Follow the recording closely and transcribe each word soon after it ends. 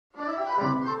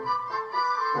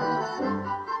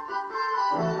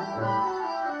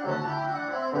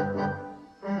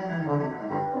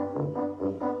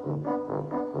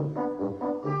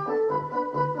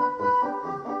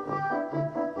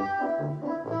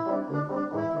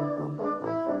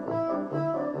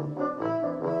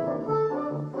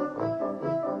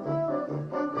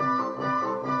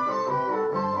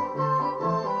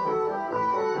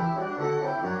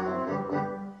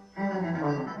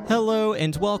Hello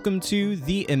and welcome to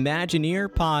the Imagineer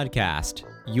Podcast,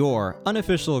 your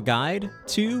unofficial guide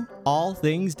to all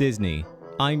things Disney.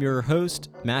 I'm your host,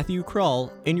 Matthew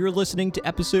Krull, and you're listening to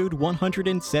episode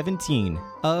 117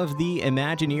 of the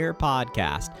Imagineer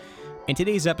Podcast. In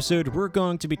today's episode, we're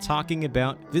going to be talking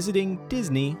about visiting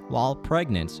Disney while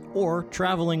pregnant, or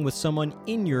traveling with someone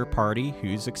in your party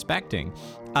who's expecting.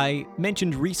 I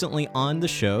mentioned recently on the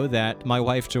show that my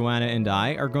wife Joanna and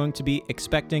I are going to be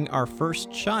expecting our first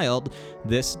child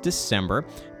this December,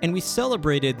 and we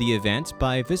celebrated the event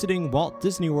by visiting Walt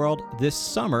Disney World this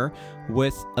summer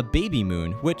with a baby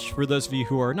moon, which, for those of you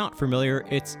who are not familiar,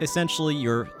 it's essentially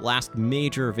your last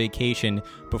major vacation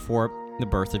before the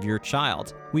birth of your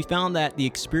child. We found that the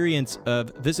experience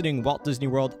of visiting Walt Disney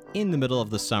World in the middle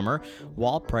of the summer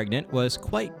while pregnant was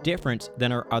quite different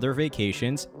than our other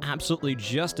vacations, absolutely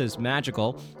just as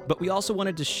magical, but we also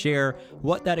wanted to share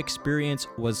what that experience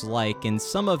was like and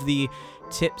some of the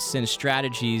tips and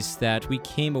strategies that we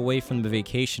came away from the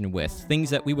vacation with, things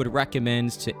that we would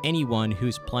recommend to anyone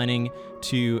who's planning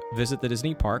to visit the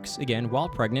Disney parks, again, while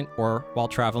pregnant or while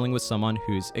traveling with someone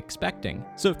who's expecting.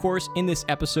 So, of course, in this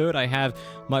episode, I have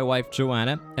my wife,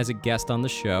 Joanna, as a guest on the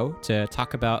show to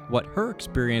talk about what her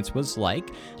experience was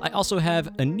like. I also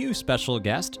have a new special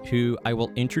guest who I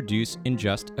will introduce in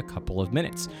just a couple of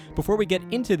minutes. Before we get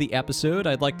into the episode,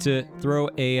 I'd like to throw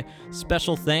a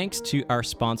special thanks to our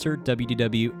sponsor,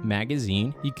 WDW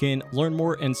Magazine. You can learn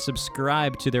more and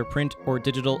subscribe to their print or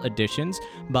digital editions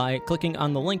by clicking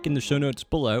on the link in the show notes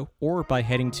below or by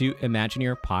heading to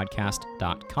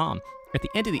ImagineerPodcast.com. At the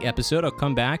end of the episode, I'll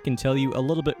come back and tell you a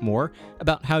little bit more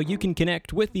about how you can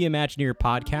connect with the Imagineer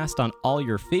Podcast on all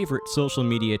your favorite social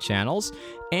media channels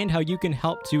and how you can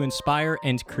help to inspire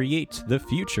and create the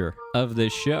future of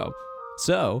this show.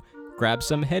 So, grab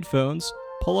some headphones,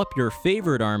 pull up your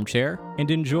favorite armchair,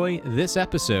 and enjoy this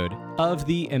episode of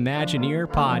the Imagineer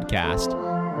Podcast.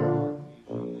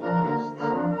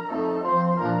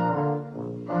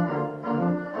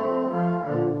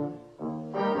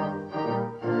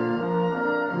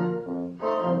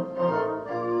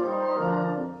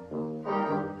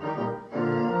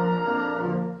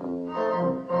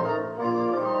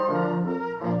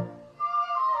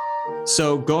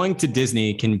 So going to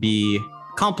Disney can be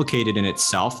complicated in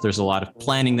itself. There's a lot of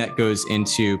planning that goes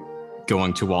into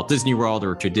going to Walt Disney World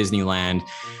or to Disneyland.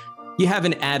 You have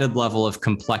an added level of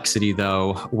complexity,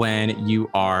 though, when you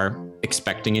are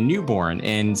expecting a newborn.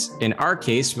 And in our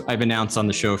case, I've announced on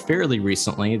the show fairly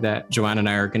recently that Joanna and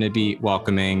I are going to be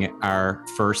welcoming our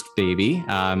first baby.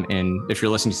 And if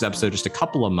you're listening to this episode, just a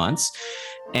couple of months.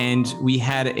 And we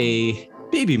had a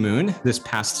baby moon this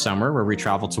past summer where we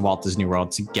traveled to Walt Disney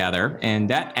World together. And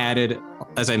that added,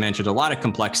 as I mentioned, a lot of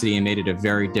complexity and made it a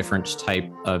very different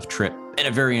type of trip and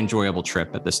a very enjoyable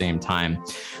trip at the same time.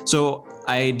 So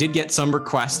I did get some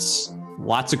requests,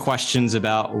 lots of questions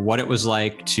about what it was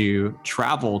like to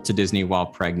travel to Disney while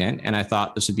pregnant. And I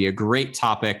thought this would be a great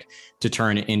topic to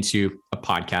turn into a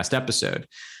podcast episode.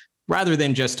 Rather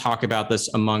than just talk about this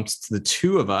amongst the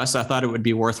two of us, I thought it would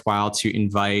be worthwhile to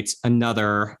invite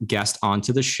another guest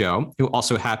onto the show who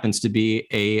also happens to be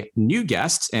a new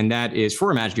guest, and that is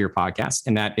for Imagineer Podcast,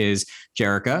 and that is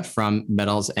Jerrica from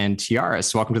Medals and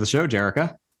Tiaras. Welcome to the show,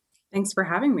 Jerrica. Thanks for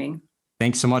having me.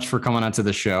 Thanks so much for coming onto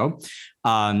the show.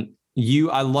 I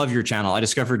love your channel. I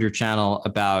discovered your channel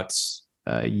about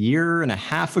a year and a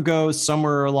half ago,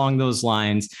 somewhere along those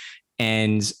lines.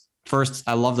 And first,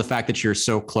 I love the fact that you're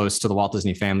so close to the Walt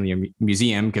Disney Family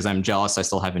Museum because I'm jealous I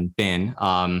still haven't been.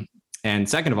 And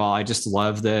second of all, I just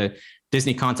love the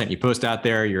Disney content you post out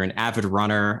there. You're an avid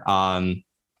runner.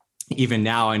 Even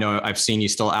now, I know I've seen you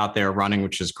still out there running,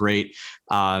 which is great.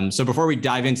 So before we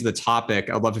dive into the topic,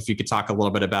 I'd love if you could talk a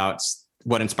little bit about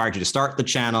what inspired you to start the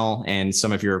channel and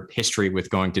some of your history with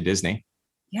going to Disney.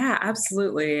 Yeah,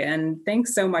 absolutely. And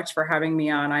thanks so much for having me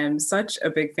on. I am such a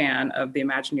big fan of the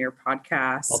Imagineer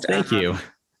Podcast. Well, thank you.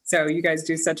 So you guys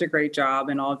do such a great job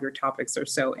and all of your topics are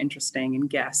so interesting and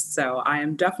guests. So I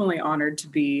am definitely honored to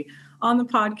be on the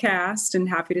podcast and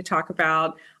happy to talk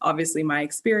about obviously my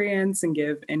experience and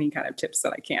give any kind of tips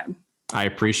that I can. I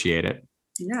appreciate it.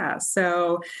 Yeah.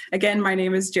 So again, my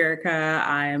name is Jerrica.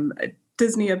 I'm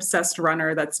Disney obsessed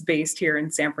runner that's based here in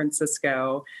San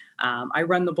Francisco. I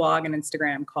run the blog and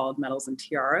Instagram called Medals and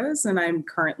Tiaras, and I'm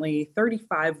currently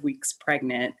 35 weeks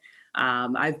pregnant.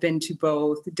 I've been to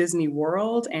both Disney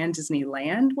World and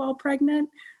Disneyland while pregnant.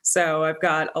 So I've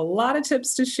got a lot of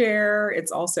tips to share.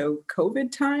 It's also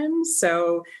COVID times.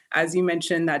 So as you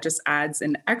mentioned, that just adds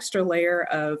an extra layer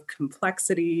of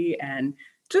complexity and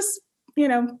just,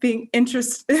 being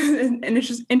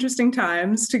interesting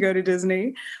times to go to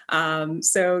Disney.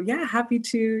 So yeah, happy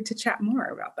to chat more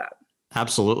about that.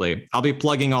 Absolutely. I'll be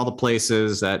plugging all the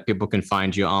places that people can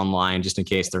find you online just in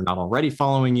case they're not already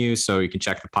following you. So you can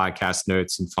check the podcast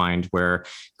notes and find where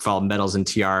you follow Medals and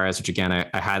Tiaras, which again,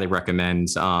 I highly recommend.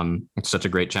 It's such a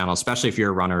great channel, especially if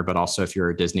you're a runner, but also if you're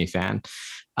a Disney fan.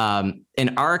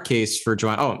 In our case for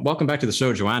Joanna, welcome back to the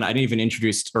show, Joanna. I didn't even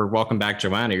introduce or welcome back,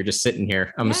 Joanna. You're just sitting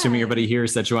here. I'm assuming everybody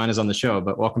hears that Joanna's on the show,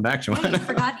 but welcome back, Joanna.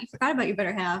 Hey, you forgot about your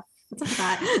better half. What's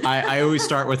up with that? I always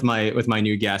start with my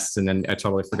new guests, and then I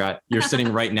totally forgot you're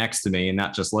sitting right next to me and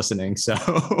not just listening. So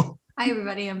hi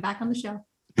everybody, I'm back on the show.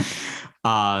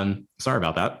 Sorry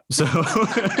about that. So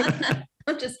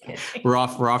I'm just kidding. We're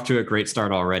off to a great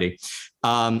start already.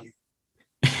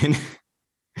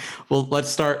 Well, let's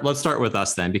start with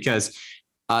us then, because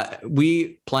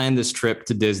we planned this trip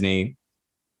to Disney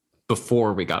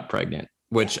before we got pregnant,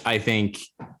 which I think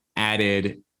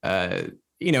added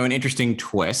an interesting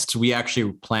twist. We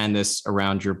actually planned this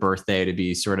around your birthday to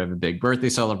be sort of a big birthday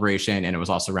celebration. And it was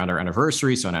also around our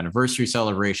anniversary. So an anniversary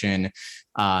celebration.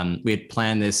 We had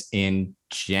planned this in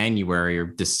January or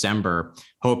December,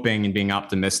 hoping and being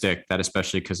optimistic that,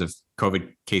 especially because of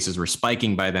COVID cases were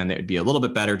spiking by then, that it would be a little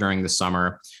bit better during the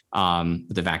summer.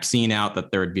 With the vaccine out,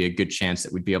 that there would be a good chance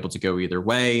that we'd be able to go either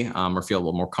way, or feel a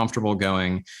little more comfortable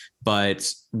going.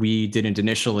 But we didn't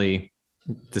initially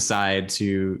decide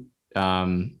to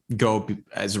go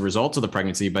as a result of the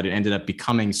pregnancy, but it ended up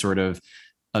becoming sort of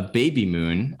a baby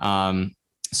moon.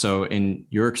 So in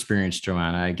your experience,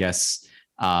 Joanna, I guess,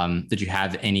 did you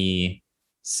have any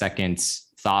second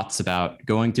thoughts about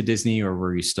going to Disney, or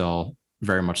were you still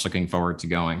very much looking forward to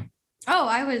going? Oh,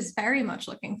 I was very much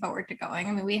looking forward to going.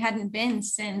 I mean, we hadn't been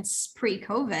since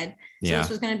pre-COVID. So This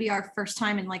was going to be our first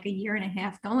time in like a year and a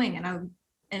half going. And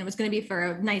it was going to be for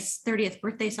a nice 30th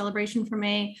birthday celebration for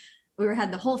me. We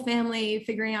had the whole family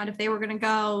figuring out if they were going to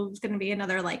go. It was going to be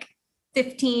another like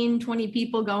 15, 20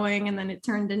 people going. And then it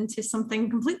turned into something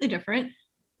completely different.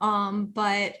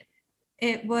 But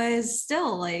it was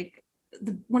still like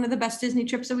one of the best Disney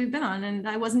trips that we've been on. And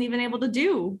I wasn't even able to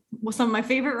do some of my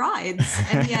favorite rides.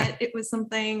 And yet it was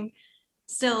something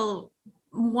still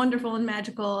wonderful and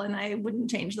magical. And I wouldn't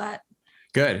change that.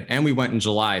 Good. And we went in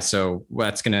July. So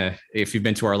if you've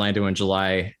been to Orlando in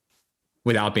July,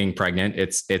 without being pregnant,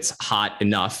 it's hot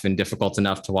enough and difficult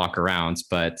enough to walk around,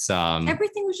 but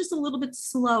everything was just a little bit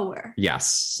slower.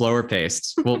 Yes, slower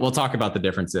paced. We'll talk about the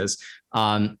differences.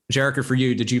 Jerica, for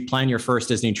you, did you plan your first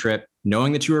Disney trip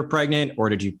knowing that you were pregnant, or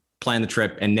did you plan the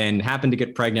trip and then happen to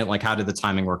get pregnant? Like, how did the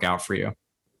timing work out for you?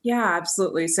 Yeah,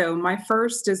 absolutely. So my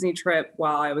first Disney trip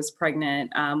while I was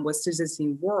pregnant was to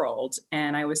Disney World,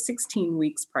 and I was 16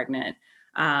 weeks pregnant.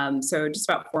 So just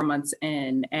about 4 months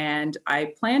in, and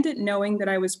I planned it knowing that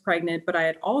I was pregnant, but I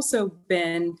had also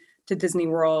been to Disney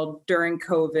World during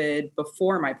COVID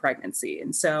before my pregnancy.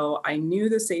 And so I knew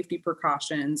the safety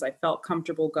precautions. I felt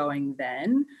comfortable going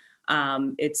then.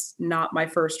 It's not my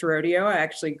first rodeo. I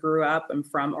actually grew up, I'm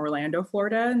from Orlando,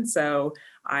 Florida. And so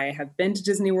I have been to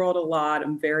Disney World a lot.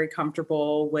 I'm very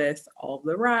comfortable with all of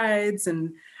the rides,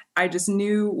 and I just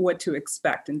knew what to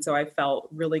expect. And so I felt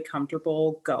really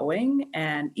comfortable going.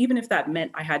 And even if that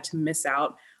meant I had to miss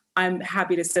out, I'm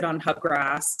happy to sit on hub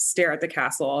grass, stare at the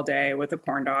castle all day with a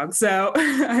corn dog. So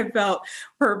I felt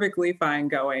perfectly fine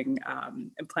going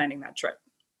and planning that trip.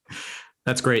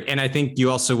 That's great. And I think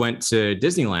you also went to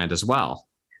Disneyland as well.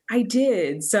 I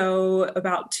did. So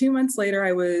about 2 months later,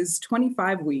 I was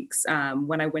 25 weeks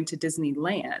when I went to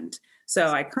Disneyland. So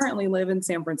I currently live in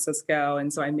San Francisco.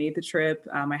 And so I made the trip.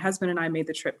 My husband and I made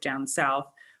the trip down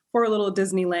south for a little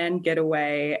Disneyland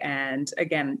getaway. And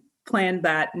again, planned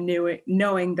that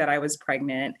knowing that I was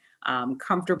pregnant,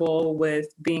 comfortable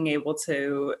with being able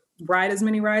to ride as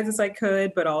many rides as I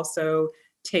could, but also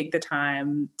take the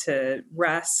time to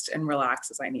rest and relax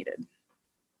as I needed.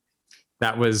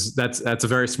 That's a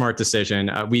very smart decision.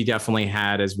 We definitely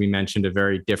had, as we mentioned, a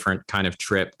very different kind of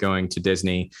trip going to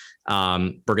Disney.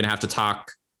 We're going to have to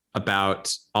talk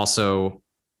about also,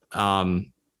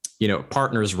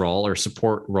 partner's role or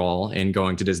support role in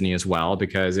going to Disney as well,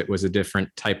 because it was a different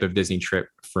type of Disney trip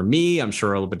for me. I'm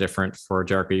sure a little bit different for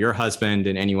Jerica, your husband,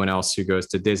 and anyone else who goes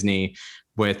to Disney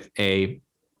with a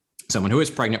someone who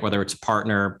is pregnant, whether it's a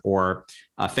partner or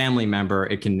a family member,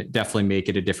 it can definitely make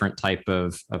it a different type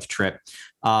of trip.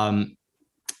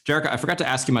 Jerica, I forgot to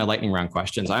ask you my lightning round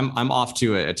questions. I'm off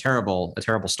to a terrible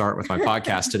start with my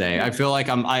podcast today. I feel like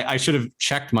I should have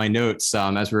checked my notes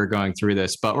as we were going through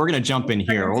this, but we're going to jump in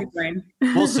here. We'll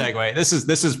segue. This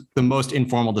is the most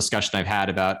informal discussion I've had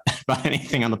about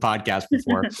anything on the podcast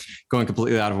before, going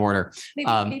completely out of order.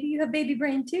 Maybe you have baby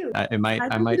brain too. I might.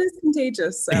 It is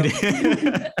contagious.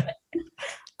 So.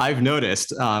 I've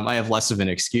noticed. I have less of an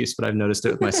excuse, but I've noticed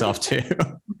it with myself too.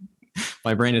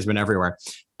 My brain has been everywhere.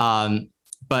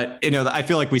 But, I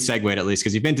feel like we segued at least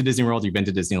because you've been to Disney World, you've been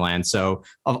to Disneyland. So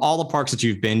of all the parks that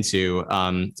you've been to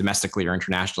domestically or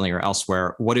internationally or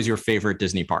elsewhere, what is your favorite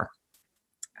Disney park?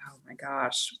 Oh, my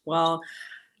gosh. Well,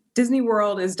 Disney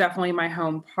World is definitely my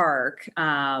home park.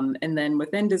 And then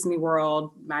within Disney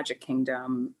World, Magic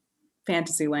Kingdom,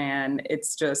 Fantasyland,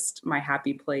 it's just my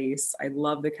happy place. I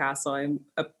love the castle. I'm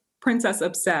a princess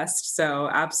obsessed. So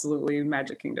absolutely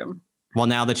Magic Kingdom. Well,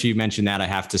 now that you mentioned that, I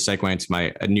have to segue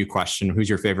into a new question. Who's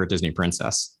your favorite Disney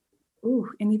princess? Ooh,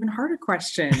 an even harder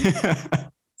question.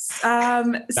 That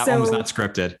one was not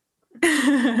scripted.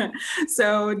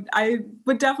 So I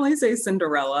would definitely say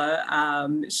Cinderella.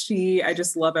 I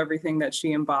just love everything that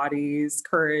she embodies,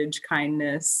 courage,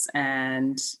 kindness,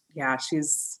 and yeah,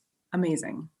 she's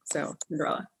amazing. So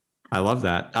Cinderella. I love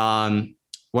that.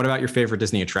 What about your favorite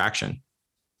Disney attraction?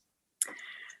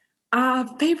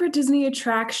 Favorite Disney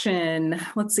attraction.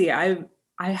 Let's see. I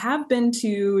have been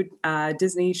to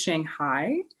Disney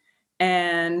Shanghai,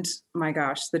 and my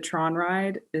gosh, the Tron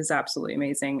ride is absolutely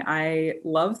amazing. I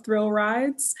love thrill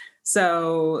rides,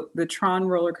 so the Tron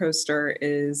roller coaster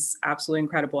is absolutely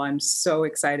incredible. I'm so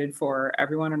excited for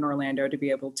everyone in Orlando to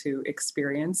be able to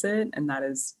experience it, and that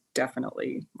is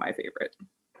definitely my favorite.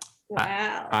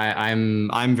 Wow.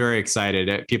 I'm very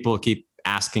excited. People keep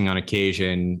asking on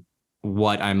occasion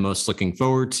what I'm most looking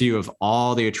forward to of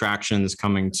all the attractions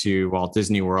coming to Walt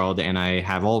Disney World. And I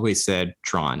have always said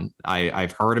Tron.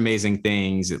 I've heard amazing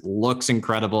things. It looks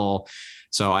incredible.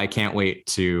 So I can't wait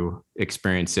to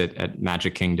experience it at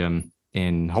Magic Kingdom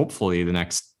in hopefully the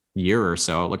next year or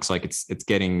so. It looks like it's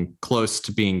getting close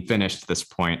to being finished at this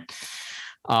point.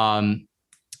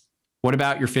 What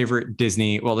about your favorite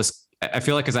Disney? Well, I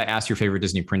feel like as I asked your favorite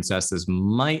Disney princess, this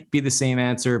might be the same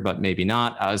answer, but maybe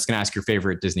not. I was going to ask your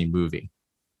favorite Disney movie.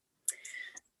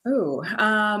 Oh,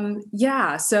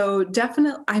 yeah. So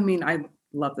definitely, I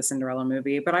love the Cinderella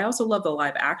movie, but I also love the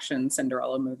live action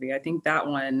Cinderella movie. I think that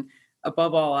one,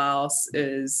 above all else,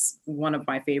 is one of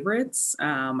my favorites.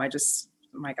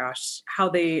 My gosh, how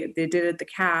they did it, the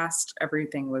cast,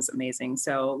 everything was amazing.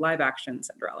 So live action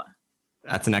Cinderella.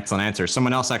 That's an excellent answer.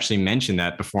 Someone else actually mentioned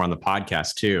that before on the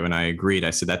podcast too, and I agreed. I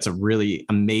said that's a really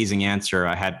amazing answer.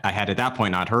 I had at that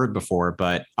point not heard before,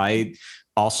 but I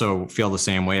also feel the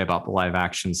same way about the live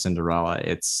action Cinderella.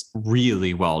 It's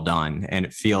really well done, and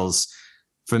it feels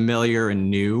familiar and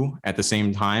new at the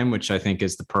same time, which I think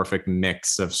is the perfect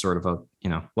mix of sort of a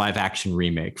live action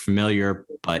remake, familiar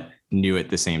but new at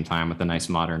the same time with a nice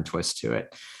modern twist to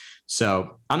it.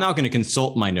 So I'm now going to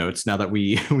consult my notes now that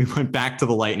we went back to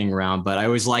the lightning round, but I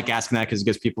always like asking that because it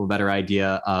gives people a better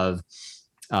idea of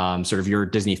sort of your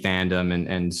Disney fandom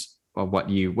and what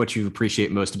you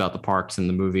appreciate most about the parks and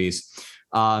the movies.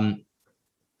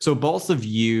 So both of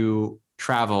you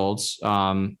traveled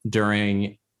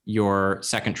during your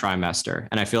second trimester,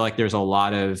 and I feel like there's a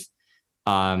lot of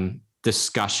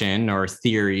discussion or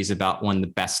theories about when the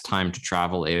best time to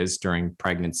travel is during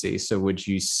pregnancy. So would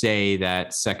you say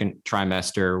that second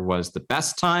trimester was the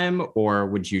best time, or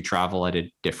would you travel at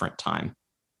a different time?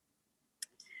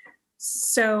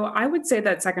 So I would say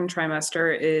that second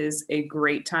trimester is a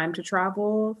great time to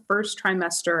travel. First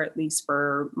trimester, at least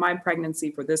for my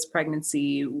pregnancy, for this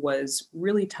pregnancy, was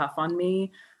really tough on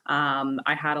me.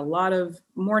 I had a lot of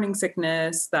morning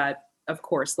sickness that of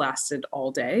course lasted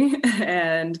all day.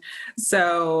 And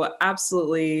so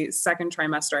absolutely second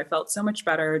trimester, I felt so much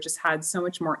better, just had so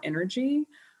much more energy.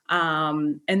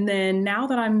 And then now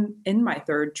that I'm in my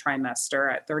third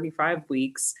trimester at 35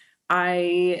 weeks,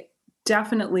 I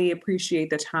definitely appreciate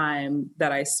the time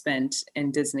that I spent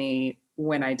in Disney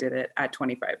when I did it at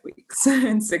 25 weeks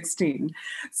and 16.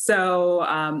 So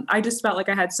I just felt like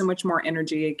I had so much more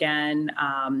energy again.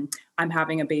 I'm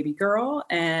having a baby girl,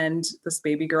 and this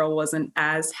baby girl wasn't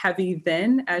as heavy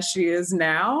then as she is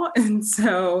now. And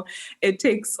so it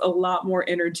takes a lot more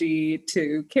energy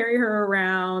to carry her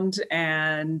around.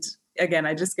 And again,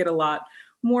 I just get a lot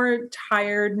more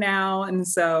tired now. And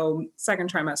so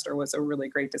second trimester was a really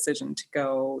great decision to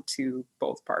go to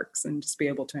both parks and just be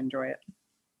able to enjoy it.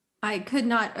 I could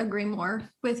not agree more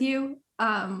with you.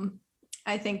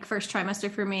 I think first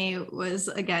trimester for me was,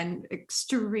 again,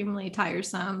 extremely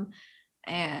tiresome.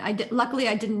 And luckily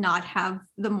I did not have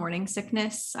the morning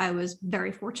sickness. I was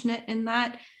very fortunate in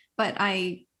that, but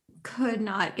I could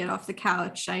not get off the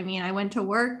couch. I mean, I went to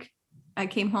work, I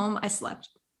came home, I slept.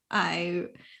 I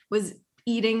was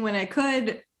eating when I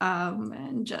could,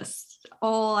 and just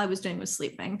all I was doing was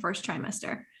sleeping first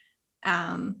trimester.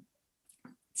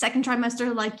 Second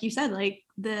trimester, like you said, like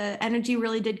the energy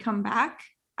really did come back.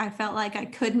 I felt like I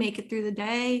could make it through the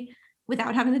day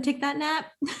without having to take that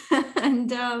nap.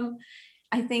 And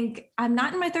I think I'm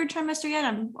not in my third trimester yet.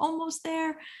 I'm almost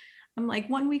there. I'm like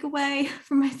 1 week away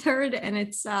from my third, and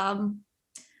it's I'm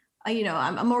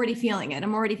already feeling it.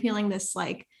 I'm already feeling this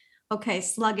like, okay,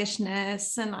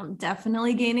 sluggishness, and I'm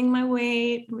definitely gaining my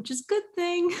weight, which is a good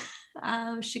thing.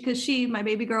 Because my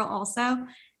baby girl also,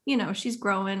 she's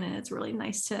growing, and it's really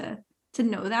nice to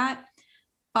know that.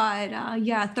 But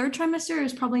third trimester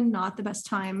is probably not the best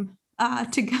time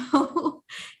to go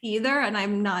either. And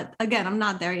I'm not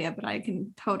there yet, but I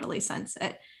can totally sense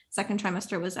it. Second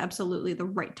trimester was absolutely the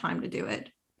right time to do it.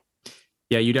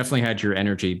 Yeah, you definitely had your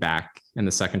energy back in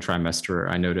the second trimester.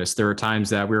 I noticed there were times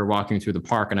that we were walking through the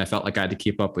park and I felt like I had to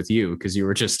keep up with you because you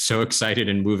were just so excited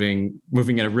and moving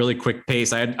at a really quick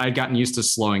pace. I'd gotten used to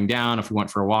slowing down. If we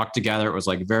went for a walk together, it was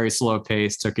like very slow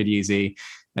pace, took it easy.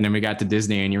 And then we got to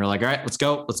Disney and you were like, all right, let's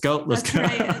go. That's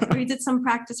right. We did some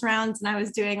practice rounds and I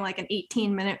was doing like an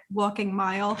 18-minute walking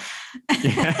mile.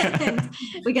 Yeah. And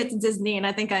we get to Disney and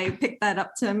I think I picked that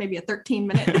up to maybe a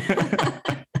 13-minute.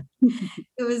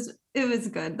 It was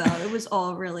good though. It was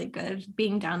all really good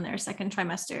being down there second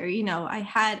trimester. I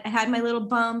had my little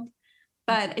bump,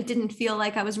 but it didn't feel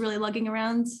like I was really lugging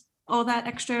around all that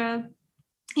extra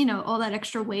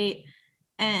weight.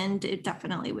 And it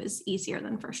definitely was easier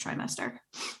than first trimester.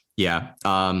 Yeah.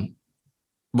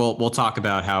 We'll talk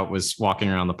about how it was walking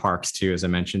around the parks too, as I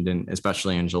mentioned,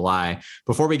 especially in July.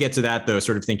 Before we get to that though,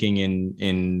 sort of thinking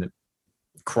in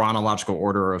chronological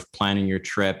order of planning your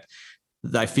trip,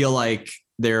 I feel like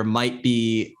there might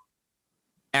be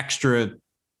extra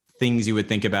things you would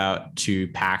think about to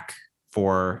pack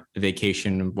for a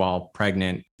vacation while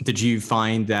pregnant. Did you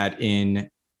find that in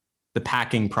the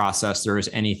packing process, there was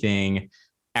anything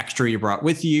extra you brought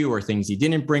with you or things you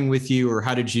didn't bring with you, or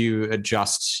how did you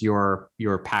adjust your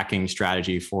packing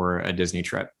strategy for a Disney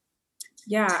trip?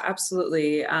 Yeah,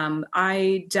 absolutely.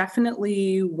 I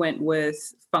definitely went with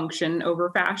function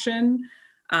over fashion.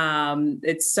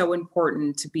 It's so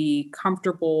important to be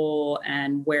comfortable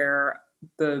and wear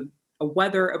a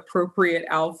weather appropriate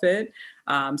outfit.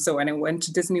 So when I went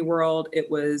to Disney World, it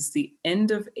was the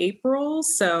end of April.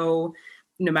 So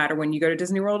no matter when you go to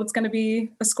Disney World, it's going to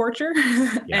be a scorcher.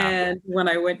 Yeah. And when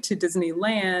I went to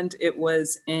Disneyland, it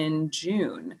was in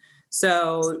June.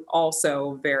 So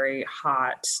also very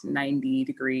hot,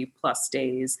 90-degree plus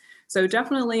days. So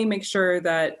definitely make sure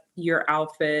that your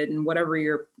outfit and whatever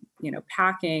you're,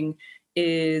 packing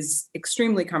is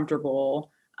extremely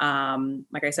comfortable.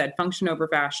 Like I said, function over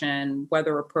fashion,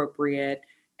 weather appropriate.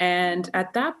 And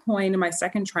at that point in my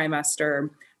second trimester,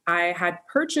 I had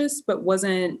purchased but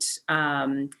wasn't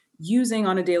using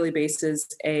on a daily basis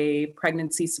a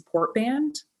pregnancy support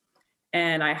band.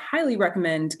 And I highly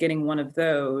recommend getting one of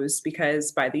those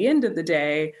because by the end of the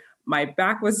day, my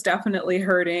back was definitely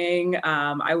hurting.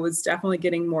 I was definitely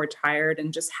getting more tired,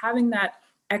 and just having that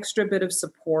extra bit of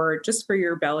support just for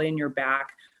your belly and your back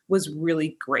was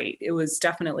really great. It was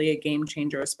definitely a game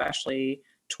changer, especially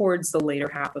towards the later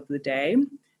half of the day.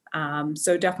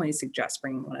 So definitely suggest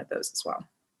bringing one of those as well.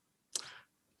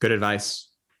 Good advice.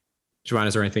 Joanna,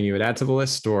 is there anything you would add to the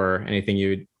list or anything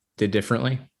you did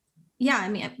differently? Yeah, I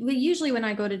mean, usually when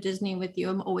I go to Disney with you,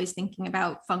 I'm always thinking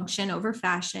about function over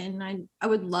fashion. I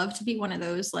would love to be one of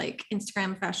those like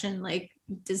Instagram fashion, like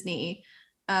Disney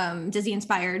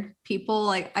inspired people.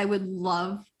 Like I would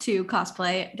love to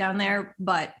cosplay down there,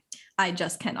 but I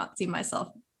just cannot see myself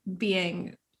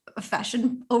being a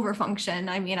fashion over function.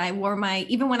 I mean,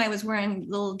 even when I was wearing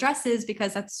little dresses,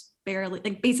 because that's barely,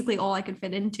 like basically all I could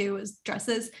fit into is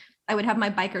dresses, I would have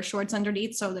my biker shorts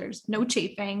underneath, so there's no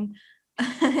chafing,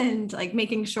 and like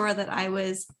making sure that I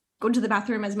was going to the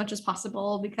bathroom as much as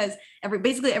possible, because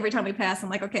every time we pass, I'm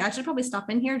like, okay, I should probably stop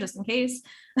in here just in case.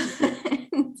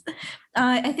 And,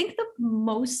 I think the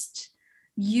most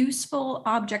useful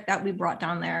object that we brought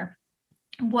down there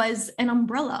was an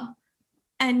umbrella.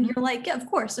 And you're like, yeah, of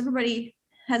course, everybody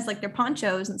has like their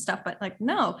ponchos and stuff, but like,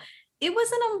 no, it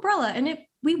was an umbrella, and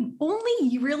we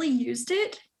only really used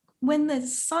it when the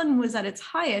sun was at its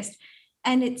highest,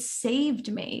 and it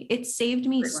saved me. It saved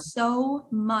me so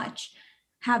much.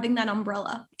 having that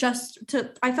umbrella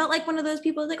I felt like one of those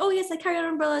people like, oh yes, I carry an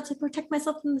umbrella to protect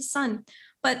myself from the sun.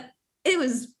 But it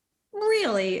was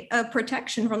really a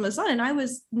protection from the sun. And I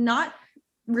was not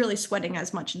really sweating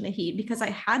as much in the heat because I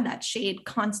had that shade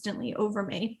constantly over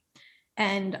me.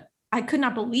 And I could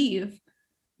not believe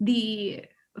the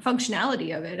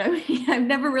functionality of it. I mean, I've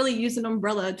never really used an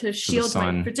umbrella to shield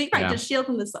to shield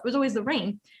from the sun. It was always the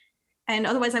rain. And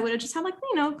otherwise I would have just had like,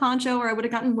 poncho, or I would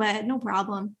have gotten wet, no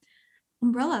problem.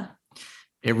 Umbrella.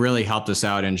 It really helped us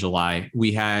out in July.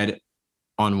 We had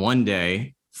on one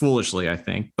day, foolishly, I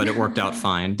think, but it worked out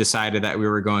fine, decided that we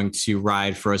were going to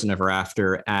ride Frozen Ever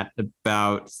After at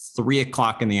about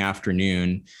 3:00 in the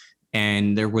afternoon.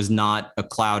 And there was not a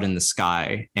cloud in the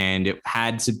sky, and it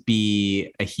had to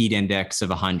be a heat index of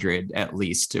 100 at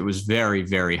least. It was very,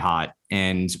 very hot.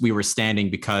 And we were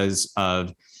standing because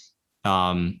of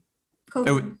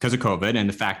COVID and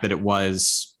the fact that it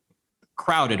was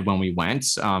crowded when we went.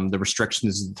 The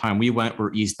restrictions at the time we went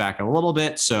were eased back a little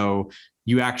bit. So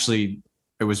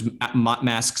it was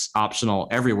masks optional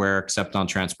everywhere except on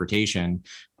transportation.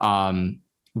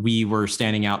 We were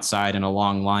standing outside in a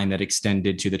long line that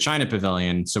extended to the China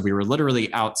Pavilion. So we were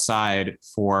literally outside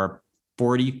for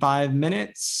 45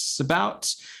 minutes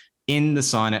about in the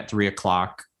sun at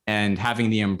 3:00, and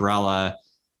having the umbrella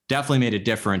definitely made a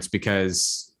difference,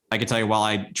 because I can tell you, while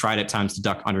I tried at times to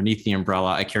duck underneath the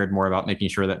umbrella, I cared more about making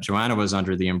sure that Joanna was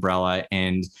under the umbrella.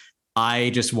 And I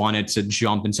just wanted to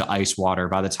jump into ice water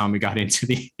by the time we got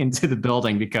into the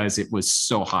building, because it was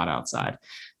so hot outside.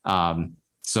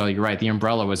 So you're right. The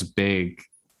umbrella was a big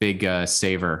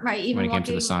saver, right? Even when it came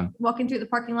to the sun. Walking through the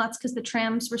parking lots, because the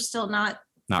trams were still not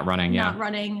running. Not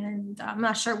running. And I'm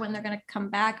not sure when they're going to come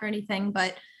back or anything,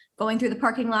 but going through the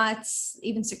parking lots,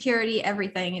 even security,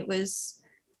 everything, it was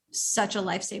such a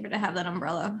lifesaver to have that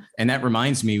umbrella. And that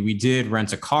reminds me, we did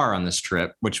rent a car on this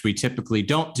trip, which we typically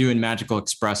don't do, and Magical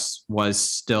Express was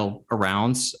still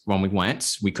around when we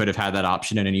went. We could have had that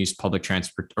option and used public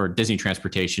transport or Disney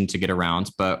transportation to get around,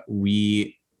 but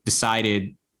we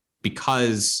decided,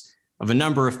 because of a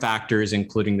number of factors,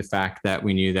 including the fact that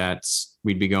we knew that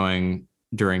we'd be going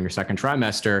during your second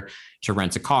trimester, to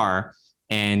rent a car.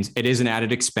 And it is an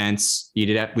added expense.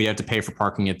 We'd have to pay for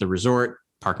parking at the resort.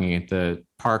 Parking at the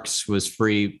parks was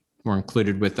free, or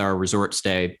included with our resort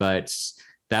stay, but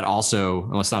that also,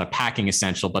 well, it's not a packing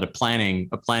essential, but a planning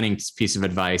piece of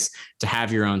advice, to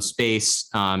have your own space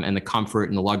and the comfort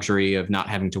and the luxury of not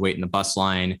having to wait in the bus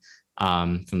line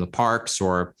from the parks,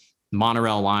 or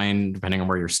monorail line, depending on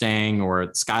where you're staying, or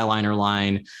Skyliner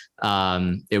line.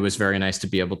 It was very nice to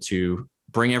be able to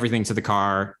bring everything to the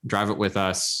car, drive it with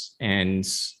us, and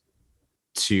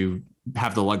to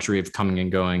have the luxury of coming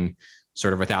and going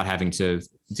sort of without having to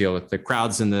deal with the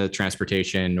crowds and the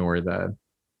transportation, or the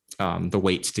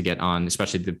wait to get on,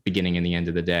 especially the beginning and the end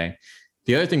of the day.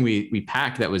 The other thing we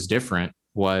packed that was different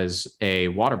was a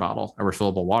water bottle, a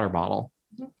refillable water bottle,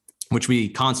 which we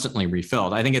constantly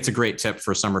refilled. I think it's a great tip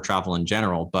for summer travel in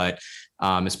general, but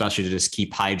especially to just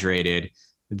keep hydrated.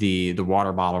 The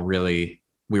water bottle, really,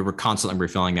 we were constantly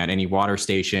refilling that. Any water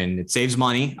station, it saves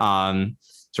money.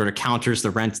 Sort of counters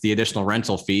the additional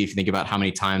rental fee. If you think about how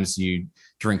many times you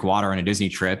drink water on a Disney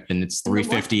trip, and it's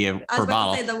 $3.50 per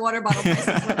bottle. To say the water bottle prices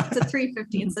went up to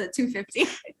 $3.50 instead of $2.50.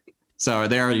 So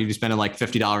there, you'd be spending like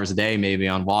 $50 a day maybe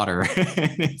on water.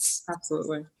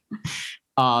 Absolutely.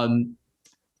 Part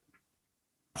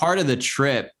of the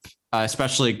trip,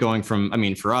 especially going from,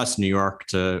 for us, New York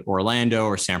to Orlando,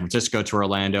 or San Francisco to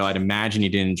Orlando, I'd imagine you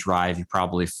didn't drive, you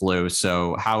probably flew.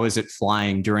 So how is it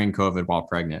flying during COVID while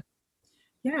pregnant?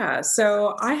 Yeah,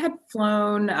 so I had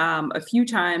flown a few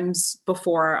times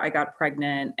before I got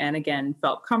pregnant, and again,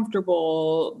 felt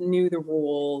comfortable, knew the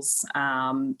rules,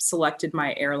 selected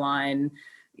my airline.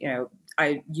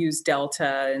 I used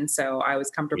Delta, and so I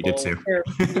was comfortable. You did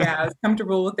too. I was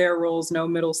comfortable with their rules, no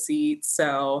middle seats.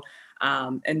 So,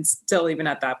 and still even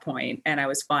at that point, and I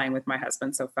was flying with my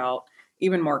husband, so felt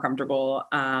even more comfortable.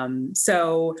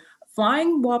 So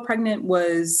flying while pregnant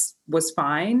was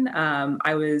fine.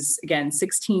 I was, again,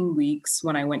 16 weeks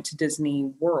when I went to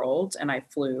Disney World, and I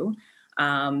flew.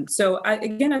 So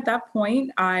again, at that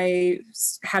point, I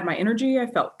had my energy. I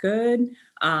felt good.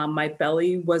 My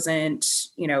belly wasn't,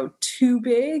 too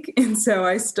big. And so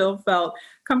I still felt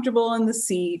comfortable in the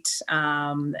seat.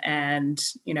 And,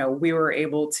 we were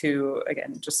able to,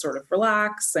 again, just sort of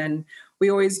relax. And we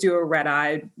always do a red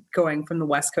eye going from the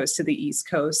West Coast to the East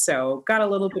Coast. So got a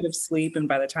little bit of sleep. And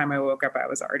by the time I woke up, I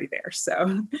was already there.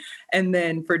 So, and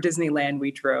then for Disneyland,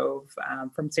 we drove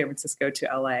from San Francisco to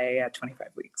LA at 25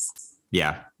 weeks.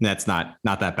 Yeah, that's not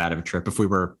that bad of a trip. If we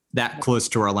were that close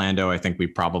to Orlando, I think we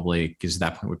probably, because at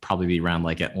that point would probably be around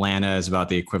like Atlanta is about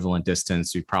the equivalent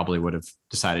distance. We probably would have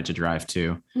decided to drive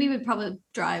to. We would probably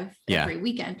drive every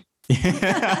weekend.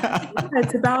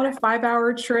 It's about a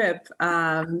 5-hour trip.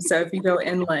 So if you go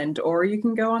inland, or you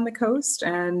can go on the coast,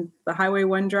 and the Highway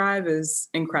 1 drive is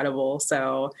incredible.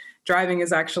 So driving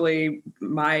is actually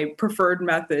my preferred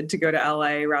method to go to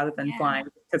LA rather than flying,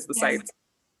 because the sites.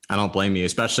 I don't blame you,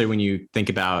 especially when you think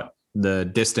about the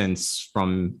distance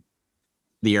from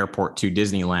the airport to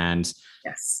Disneyland.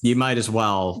 Yes. You might as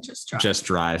well just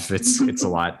drive. It's a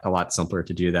lot simpler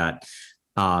to do that.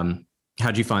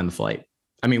 How'd you find the flight?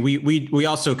 I mean, we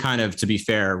also kind of, to be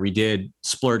fair, we did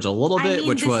splurge a little bit,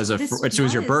 which was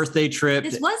your birthday trip.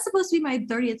 This was supposed to be my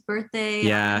 30th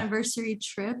birthday anniversary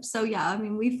trip. So yeah, I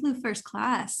mean, we flew first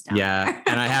class. And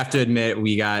I have to admit,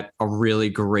 we got a really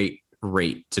great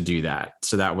rate to do that.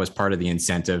 So that was part of the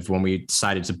incentive. When we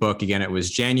decided to book again, it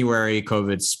was January.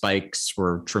 COVID spikes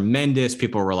were tremendous.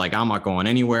 People were like, I'm not going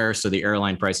anywhere. So the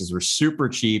airline prices were super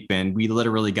cheap. And we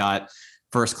literally got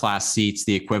first class seats,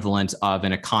 the equivalent of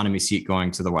an economy seat going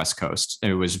to the West Coast.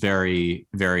 It was very,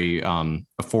 very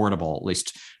affordable, at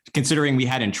least considering we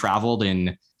hadn't traveled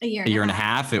in a year and a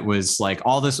half. It was like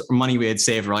all this money we had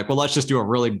saved. We're like, well, let's just do a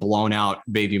really blown out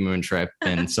baby moon trip.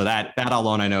 And so that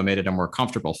alone, I know, made it a more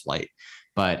comfortable flight.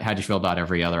 But how'd you feel about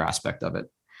every other aspect of it?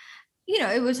 You know,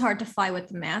 it was hard to fly with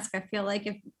the mask. I feel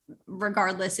like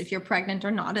regardless if you're pregnant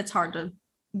or not, it's hard to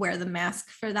wear the mask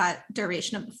for that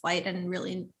duration of the flight. And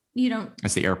really, you don't.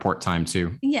 It's the airport time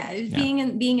too. Being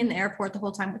in the airport the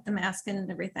whole time with the mask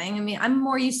and everything. I mean, I'm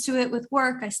more used to it with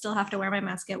work. I still have to wear my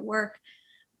mask at work.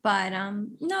 But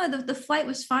no, the flight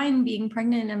was fine being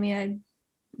pregnant. I mean,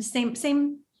 it's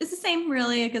the same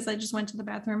really, because I just went to the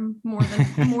bathroom more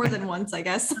than once, I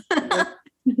guess.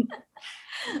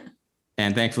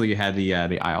 And thankfully you had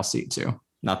the aisle seat too.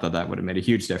 Not that would have made a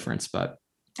huge difference, but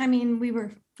I mean, we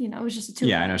were, it was just the two.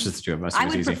 Yeah, I know it's just the two of us. I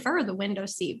would prefer the window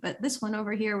seat, but this one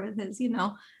over here with his,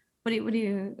 what do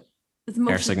you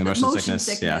motion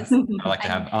sickness. Yeah. I like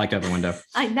to have a window.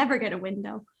 I never get a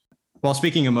window. Well,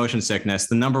 speaking of motion sickness,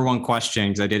 the number one question,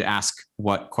 because I did ask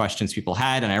what questions people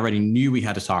had, and I already knew we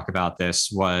had to talk about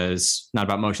this, was not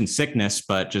about motion sickness,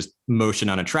 but just motion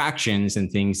on attractions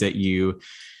and things that you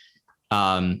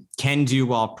can do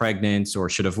while pregnant or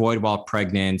should avoid while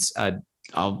pregnant.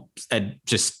 I'll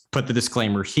just put the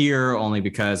disclaimer here only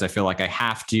because I feel like I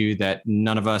have to, that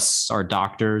none of us are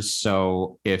doctors.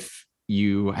 So if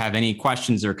you have any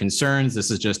questions or concerns,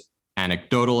 this is just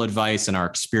anecdotal advice and our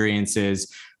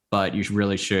experiences, but you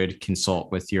really should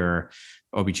consult with your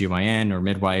OBGYN or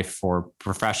midwife or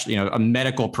professional, a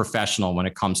medical professional when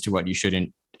it comes to what you should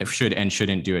and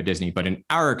shouldn't do at Disney. But in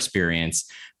our experience,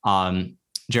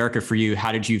 Jerica, for you,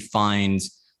 how did you find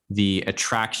the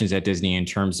attractions at Disney in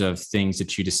terms of things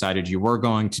that you decided you were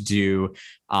going to do?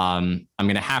 I'm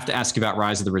going to have to ask you about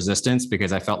Rise of the Resistance,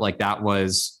 because I felt like that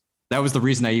was the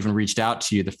reason I even reached out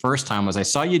to you the first time. Was I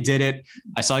saw you did it.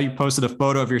 I saw you posted a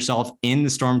photo of yourself in the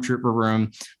Stormtrooper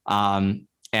room.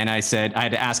 And I said, I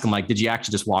had to ask him, like, did you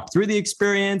actually just walk through the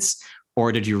experience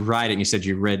or did you ride it? And you said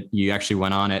you actually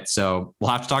went on it. So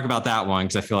we'll have to talk about that one,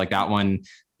 because I feel like that one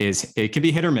it can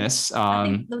be hit or miss.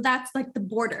 That's like the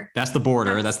border. That's the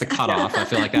border. That's the cutoff. I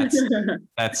feel like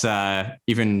that's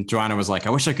even Joanna was like, I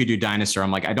wish I could do Dinosaur.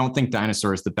 I'm like, I don't think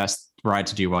Dinosaur is the best ride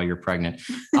to do while you're pregnant.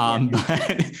 But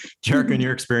Jerica, in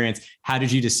your experience, how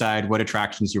did you decide what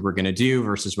attractions you were going to do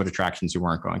versus what attractions you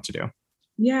weren't going to do?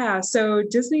 Yeah, so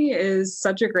Disney is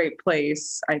such a great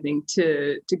place, I think,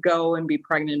 to go and be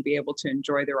pregnant and be able to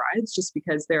enjoy the rides, just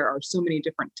because there are so many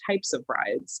different types of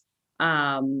rides.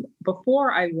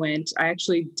 Before I went, I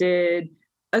actually did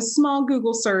a small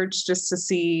Google search just to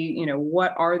see,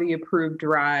 what are the approved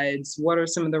rides? What are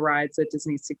some of the rides that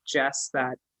Disney suggests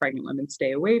that pregnant women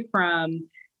stay away from?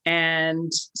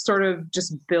 And sort of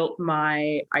just built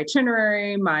my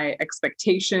itinerary, my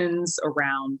expectations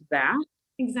around that.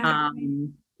 Exactly.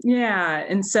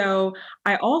 And so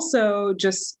I also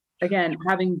just, again,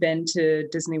 having been to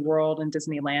Disney World and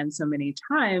Disneyland so many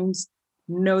times,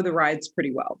 know the rides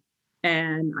pretty well.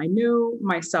 And I knew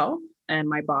myself and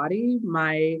my body.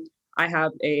 I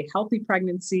have a healthy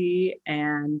pregnancy,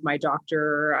 and my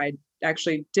doctor, I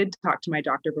actually did talk to my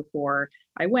doctor before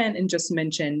I went and just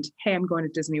mentioned, hey, I'm going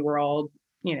to Disney World.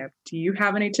 Do you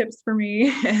have any tips for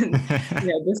me? And,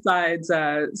 besides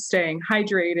staying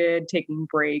hydrated, taking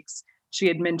breaks, she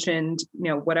had mentioned,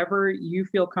 whatever you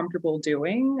feel comfortable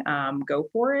doing, go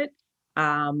for it.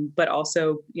 But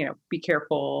also, be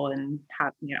careful and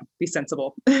be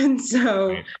sensible. And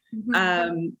so,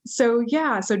 so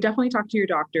definitely talk to your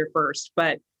doctor first.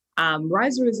 But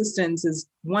Rise of Resistance is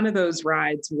one of those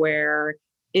rides where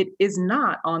it is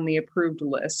not on the approved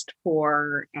list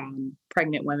for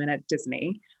pregnant women at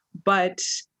Disney, but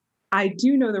I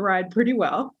do know the ride pretty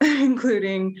well,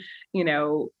 including,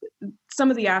 some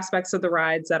of the aspects of the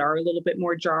rides that are a little bit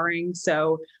more jarring.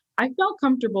 So I felt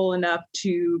comfortable enough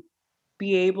to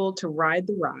be able to ride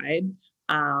the ride.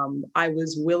 I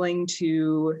was willing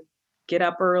to get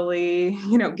up early,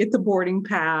 get the boarding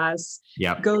pass,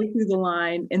 go through the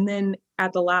line. And then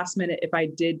at the last minute, if I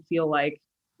did feel like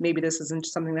maybe this isn't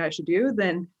something that I should do,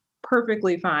 then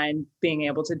perfectly fine being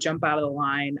able to jump out of the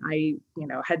line. I,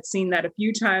 had seen that a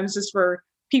few times just for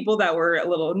people that were a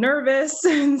little nervous.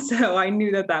 And so I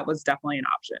knew that that was definitely an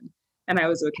option. And I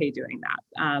was okay doing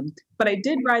that. But I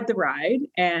did ride the ride.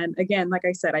 And again, like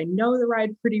I said, I know the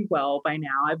ride pretty well by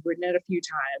now. I've ridden it a few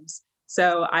times.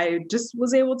 So I just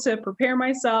was able to prepare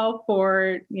myself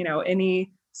for,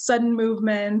 any sudden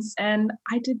movements, and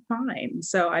I did fine.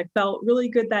 So I felt really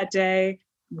good that day,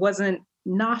 wasn't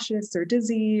nauseous or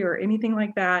dizzy or anything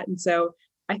like that. And so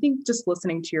I think just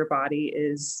listening to your body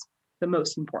is the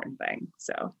most important thing.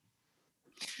 So,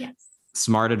 yes.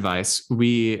 Smart advice.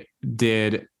 We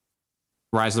did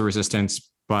Rise of the Resistance,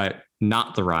 but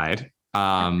not the ride.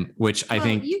 Which I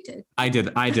think you did. I did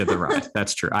the ride.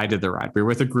 That's true. I did the ride. We were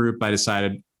with a group. I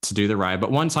decided to do the ride,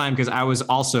 but one time, because I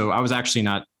was actually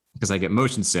not, because I get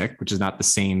motion sick, which is not the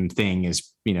same thing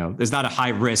as, there's not a high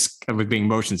risk of it being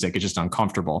motion sick. It's just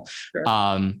uncomfortable.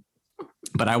 Sure.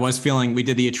 But I was feeling, we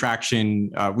did the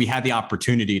attraction. We had the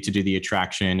opportunity to do the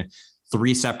attraction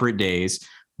 3 separate days.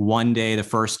 One day, the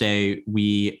first day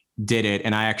we did it.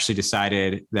 And I actually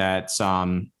decided that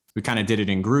we kind of did it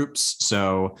in groups.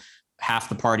 So half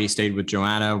the party stayed with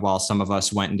Joanna while some of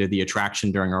us went and did the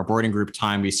attraction during our boarding group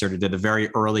time. We sort of did the very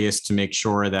earliest to make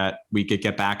sure that we could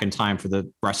get back in time for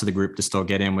the rest of the group to still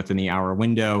get in within the hour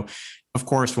window. Of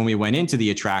course, when we went into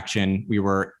the attraction, we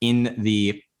were in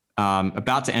the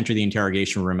about to enter the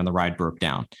interrogation room and the ride broke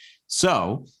down.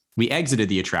 So we exited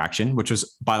the attraction, which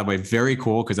was, by the way, very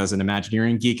cool because as an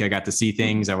Imagineering geek, I got to see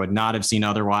things I would not have seen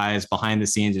otherwise behind the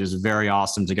scenes. It was very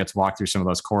awesome to get to walk through some of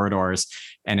those corridors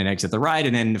and then exit the ride.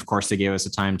 And then, of course, they gave us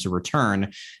a time to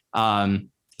return.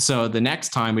 So the next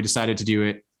time we decided to do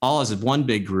it all as one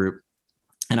big group.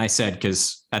 And I said,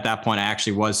 because at that point, I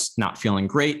actually was not feeling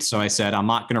great. So I said, I'm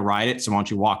not going to ride it. So why don't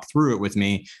you walk through it with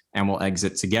me and we'll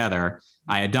exit together.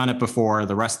 I had done it before.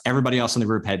 Everybody else in the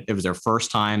group it was their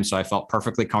first time. So I felt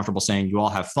perfectly comfortable saying, you all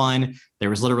have fun. There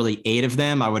was literally 8 of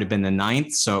them. I would have been the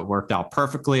 9th. So it worked out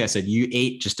perfectly. I said, you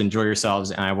 8, just enjoy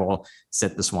yourselves and I will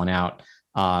sit this one out.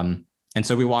 And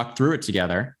so we walked through it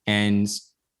together and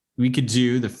we could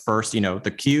do the first,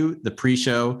 the queue, the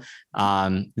pre-show,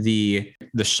 the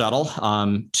shuttle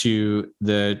to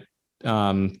the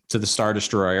Star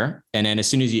Destroyer. And then as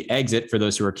soon as you exit, for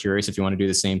those who are curious, if you want to do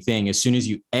the same thing, as soon as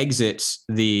you exit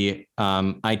the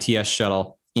ITS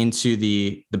shuttle into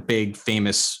the big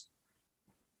famous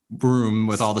room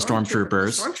with all the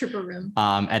stormtroopers, Stormtrooper room.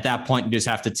 At that point, you just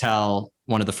have to tell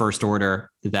one of the First Order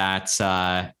that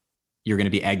you're going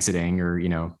to be exiting, or,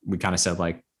 we kind of said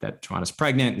like that Joanna's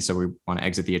pregnant. And so we want to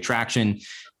exit the attraction.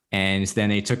 And then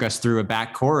they took us through a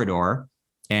back corridor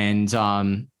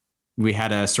and, we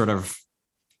had a sort of.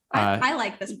 I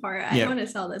like this part. I want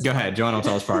to tell this. Go ahead, Joanna will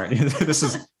tell us part.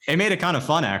 It made it kind of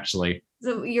fun, actually.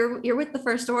 So you're with the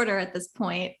First Order at this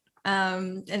point,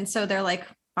 and so they're like,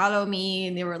 follow me,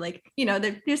 and they were like,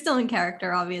 they're still in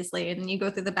character, obviously, and you go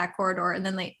through the back corridor, and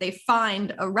then they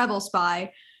find a rebel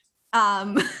spy,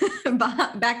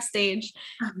 backstage,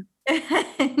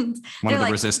 and one of the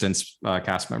Resistance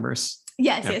cast members.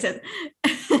 Yes.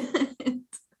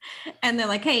 And they're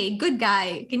like, hey, good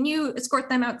guy, can you escort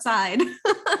them outside?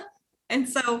 And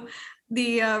so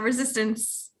the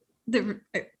Resistance, the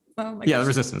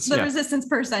Resistance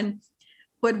person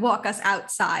would walk us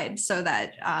outside so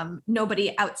that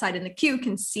nobody outside in the queue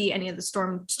can see any of the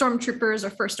stormtroopers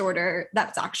or First Order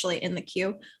that's actually in the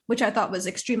queue, which I thought was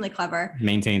extremely clever.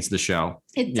 Maintains the show.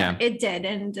 It did.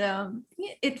 And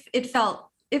it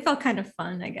felt kind of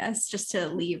fun, I guess, just to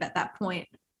leave at that point.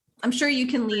 I'm sure you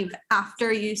can leave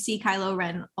after you see Kylo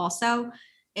Ren also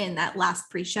in that last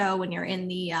pre-show when you're in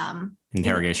the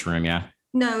interrogation room. Yeah.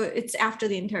 No, it's after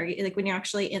the interrogation, like when you're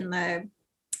actually in the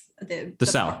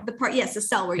cell. The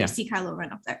cell where you see Kylo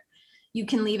Ren up there. You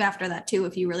can leave after that too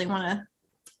if you really want to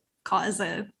cause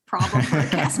a problem for a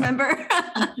cast member.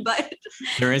 But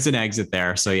there is an exit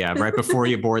there. So yeah, right before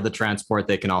you board the transport,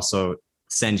 they can also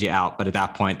send you out. But at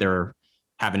that point, they're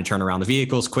having to turn around the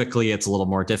vehicles quickly, it's a little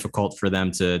more difficult for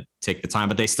them to take the time,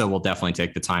 but they still will definitely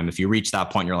take the time. If you reach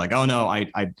that point, you're like, oh no,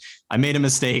 I made a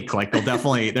mistake. Like they're not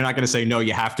going to say, no,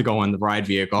 you have to go in the ride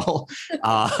vehicle.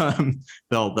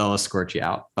 They'll escort you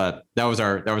out. But that was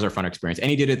our fun experience.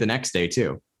 And he did it the next day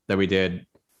too, that we did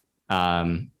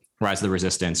Rise of the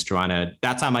Resistance. Joanna,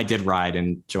 that time I did ride,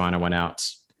 and Joanna went out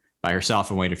by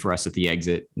herself and waited for us at the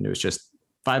exit. And it was just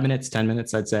 5 minutes, 10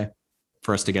 minutes, I'd say,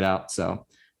 for us to get out. So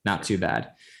not too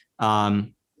bad.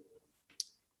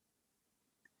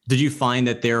 Did you find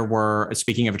that there were,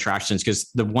 speaking of attractions,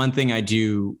 because the one thing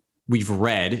we've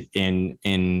read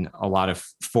in a lot of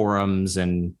forums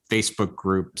and Facebook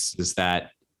groups is that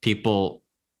people,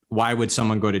 why would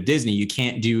someone go to Disney? You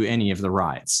can't do any of the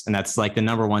rides. And that's like the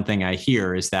number one thing I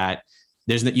hear is that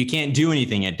you can't do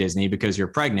anything at Disney because you're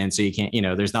pregnant. So you can't,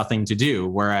 there's nothing to do.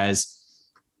 Whereas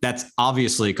that's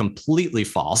obviously completely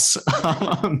false.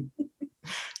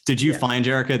 Did you find,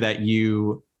 Erica, that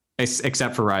you,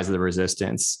 except for Rise of the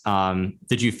Resistance,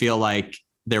 did you feel like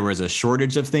there was a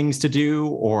shortage of things to do,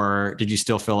 or did you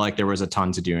still feel like there was a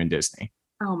ton to do in Disney?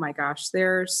 Oh my gosh,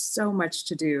 there's so much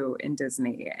to do in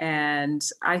Disney. And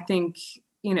I think,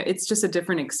 it's just a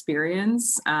different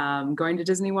experience going to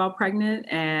Disney while pregnant.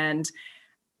 And,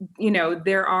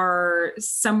 there are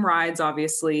some rides,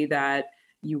 obviously, that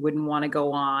you wouldn't want to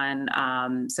go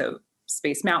on. So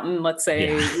Space Mountain, let's say,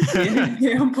 an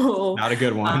example. Not a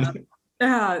good one.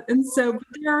 And so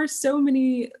there are so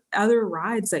many other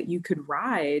rides that you could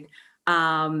ride.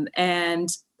 And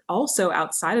also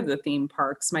outside of the theme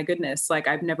parks, my goodness, like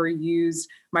I've never used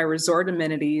my resort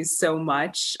amenities so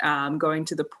much, going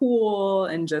to the pool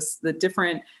and just the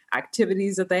different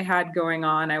activities that they had going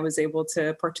on, I was able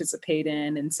to participate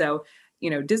in. And so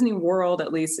Disney World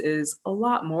at least is a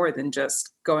lot more than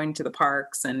just going to the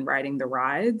parks and riding the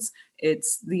rides.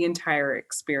 It's the entire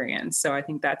experience. So I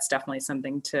think that's definitely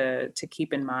something to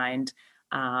keep in mind.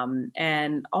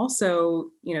 And also,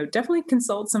 definitely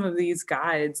consult some of these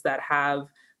guides that have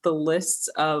the lists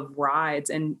of rides,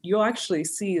 and you'll actually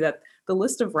see that the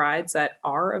list of rides that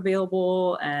are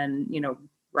available and,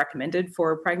 recommended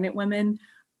for pregnant women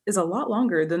is a lot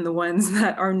longer than the ones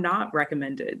that are not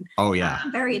recommended. Oh, yeah.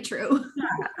 Very true.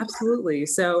 Yeah, absolutely.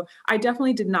 So I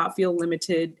definitely did not feel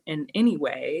limited in any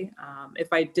way.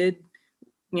 If I did,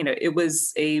 it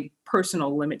was a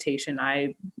personal limitation.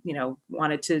 I,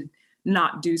 wanted to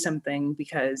not do something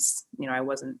because, I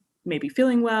wasn't maybe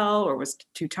feeling well or was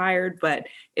too tired, but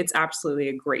it's absolutely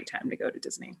a great time to go to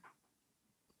Disney.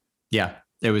 Yeah,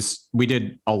 we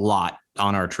did a lot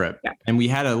on our trip. Yeah. And we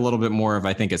had a little bit more of,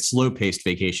 I think, a slow paced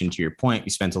vacation. To your point, we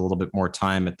spent a little bit more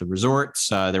time at the resorts.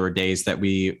 There were days that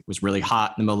it was really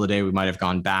hot in the middle of the day. We might've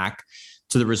gone back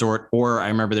to the resort, or I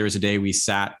remember there was a day we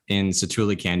sat in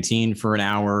Satu'li Canteen for an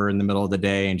hour in the middle of the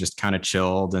day and just kind of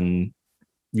chilled and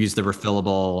used the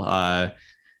refillable,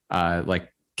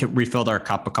 refilled our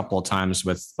cup a couple of times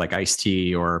with like iced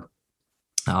tea or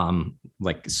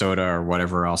like soda or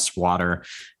whatever else, water.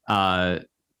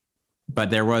 But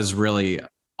there was really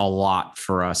a lot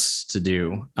for us to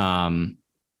do. And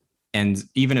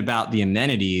even about the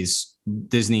amenities,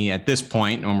 Disney at this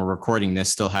point, when we're recording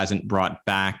this, still hasn't brought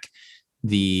back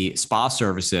the spa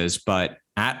services, but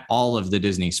at all of the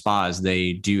Disney spas,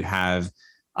 they do have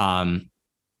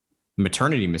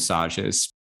maternity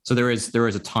massages. So there is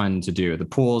a ton to do. The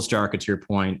pools, Jarka, to your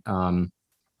point,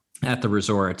 at the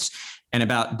resorts. And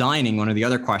about dining, one of the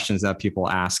other questions that people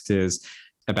asked is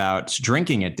about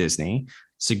drinking at Disney,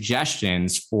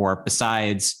 suggestions for,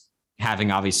 besides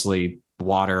having obviously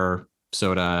water,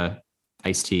 soda,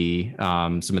 iced tea,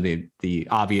 some of the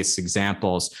obvious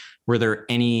examples. Were there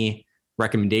any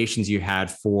recommendations you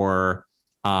had for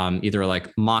either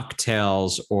like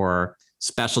mocktails or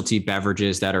specialty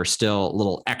beverages that are still a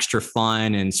little extra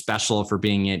fun and special for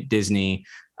being at Disney,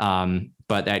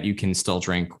 but that you can still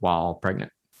drink while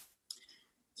pregnant?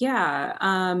 Yeah.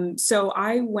 So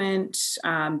I went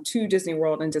to Disney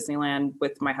World and Disneyland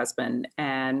with my husband,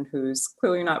 and who's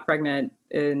clearly not pregnant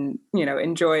and,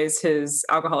 enjoys his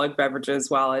alcoholic beverages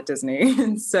while at Disney.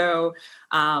 And so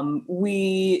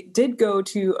we did go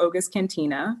to Oga's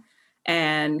Cantina,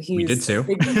 and we did too.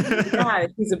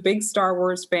 He's a big Star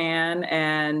Wars fan.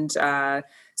 And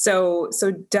so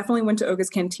definitely went to Oga's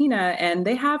Cantina, and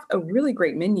they have a really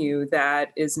great menu that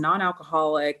is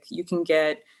non-alcoholic. You can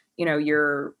get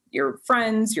your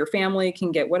friends, your family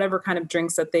can get whatever kind of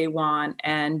drinks that they want,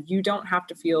 and you don't have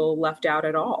to feel left out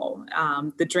at all.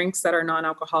 The drinks that are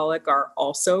non-alcoholic are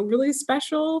also really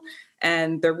special,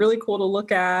 and they're really cool to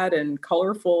look at and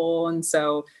colorful. And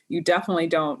so you definitely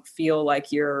don't feel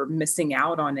like you're missing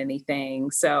out on anything.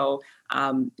 So,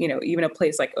 even a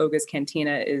place like Oga's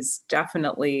Cantina is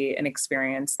definitely an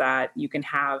experience that you can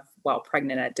have while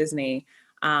pregnant at Disney.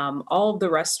 All of the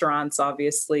restaurants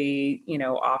obviously,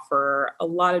 offer a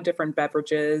lot of different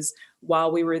beverages.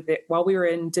 While we were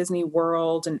in Disney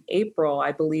World in April,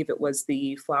 I believe it was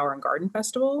the Flower and Garden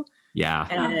Festival. Yeah.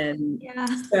 And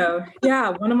so,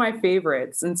 one of my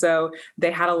favorites. And so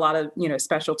they had a lot of,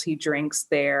 specialty drinks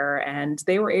there, and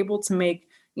they were able to make,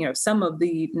 some of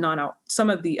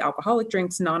the alcoholic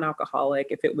drinks non-alcoholic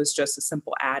if it was just a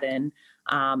simple add-in.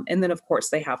 And then of course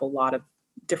they have a lot of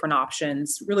different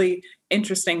options, really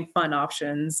interesting, fun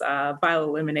options.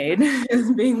 Violet Lemonade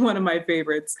is being one of my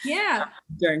favorites.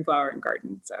 During Flower and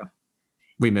Garden. So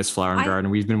we miss Flower and Garden.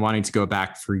 We've been wanting to go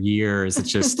back for years.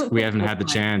 It's just, we haven't had the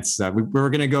chance. We were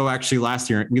going to go actually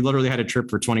last year. We literally had a trip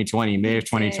for 2020, May of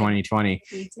 2020.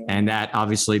 And that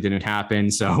obviously didn't happen.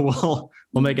 So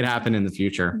we'll make it happen in the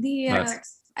future.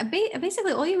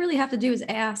 Basically all you really have to do is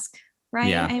ask, right?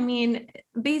 Yeah. I mean,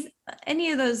 any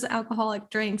of those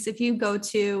alcoholic drinks, if you go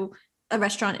to a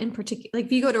restaurant in particular, like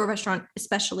if you go to a restaurant,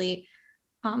 especially,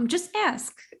 just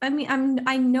ask. I mean,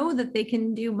 I know that they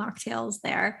can do mocktails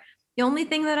there. The only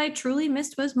thing that I truly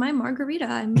missed was my margarita.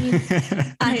 I mean,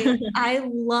 I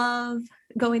love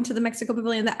going to the Mexico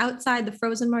Pavilion. The outside, the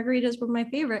frozen margaritas were my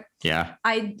favorite. Yeah.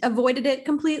 I avoided it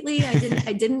completely.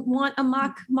 I didn't want a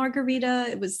mock margarita.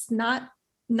 It was not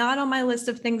on my list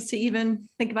of things to even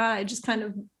think about. I just kind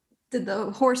of did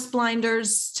the horse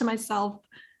blinders to myself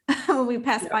when we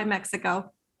passed by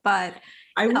Mexico. But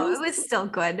it was still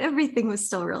good. Everything was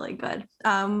still really good.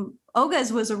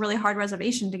 Oga's was a really hard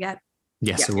reservation to get.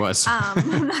 Yes, it was.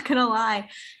 I'm not gonna lie.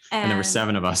 And there were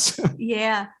 7 of us.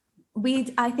 Yeah.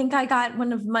 I think I got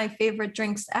one of my favorite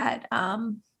drinks at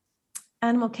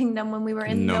Animal Kingdom when we were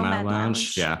in Nomad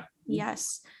Lounge. Yeah.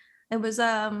 Yes. It was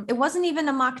it wasn't even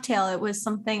a mocktail. It was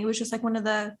just like one of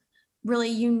the really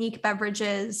unique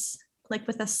beverages, like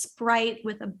with a Sprite,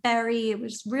 with a berry. It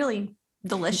was really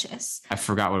delicious. I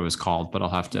forgot what it was called, but I'll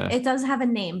have to. It does have a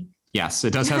name. Yes,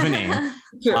 it does have a name.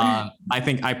 Sure. I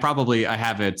think I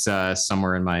have it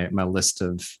somewhere in my list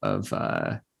of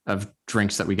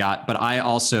drinks that we got. But I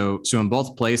also, so in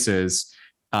both places,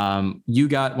 you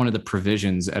got one of the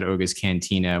provisions at Oga's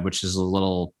Cantina, which is a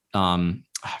little, I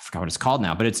forgot what it's called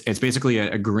now, but it's basically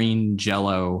a green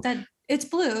Jello. It's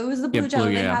blue. It was the blue Jello.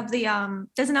 Blue, they have the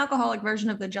there's an alcoholic version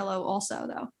of the Jello also,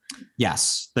 though.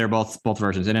 Yes, they're both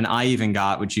versions. And then I even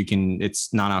got,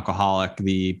 it's non-alcoholic,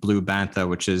 the Blue Bantha,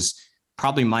 which is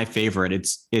probably my favorite.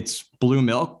 It's blue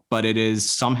milk, but it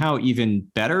is somehow even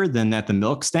better than at the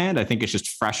milk stand. I think it's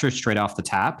just fresher, straight off the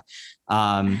tap.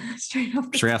 Straight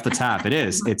off the tap. It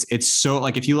is. It's so,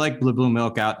 like, if you like blue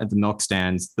milk out at the milk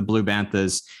stands, the Blue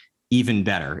Bantha's even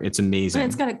better. It's amazing. And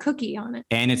it's got a cookie on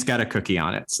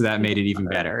it. So that made it even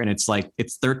better. And it's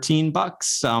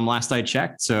 $13 last I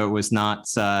checked. So it was not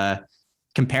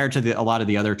compared to a lot of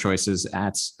the other choices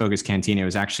at Oga's Cantina. It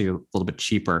was actually a little bit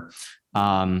cheaper.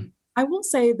 I will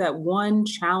say that one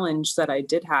challenge that I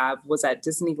did have was at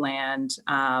Disneyland.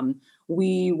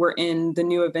 We were in the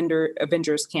new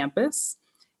Avengers campus,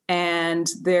 and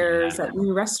there's that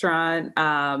new restaurant,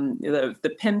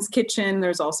 the Pym's Kitchen.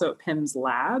 There's also a Pym's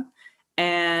Lab.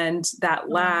 And that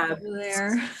lab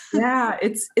there. Yeah,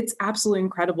 it's absolutely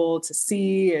incredible to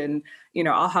see. And,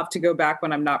 I'll have to go back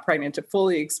when I'm not pregnant to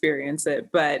fully experience it.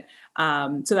 But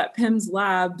so that Pym's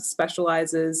Lab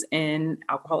specializes in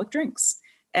alcoholic drinks.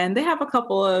 And they have a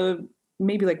couple of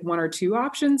maybe like 1 or 2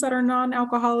 options that are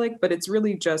non-alcoholic, but it's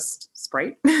really just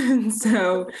Sprite.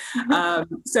 So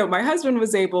my husband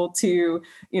was able to,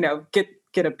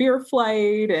 get a beer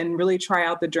flight and really try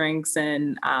out the drinks.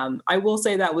 And I will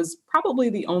say that was probably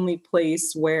the only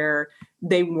place where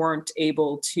they weren't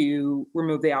able to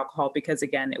remove the alcohol, because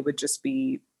again, it would just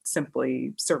be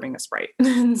simply serving a Sprite.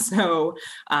 And so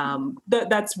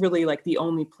that's really like the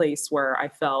only place where I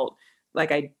felt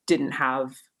like I didn't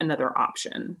have another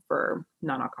option for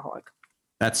non-alcoholic.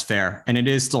 That's fair. And it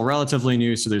is still relatively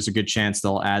new, so there's a good chance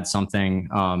they'll add something.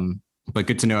 But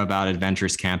good to know about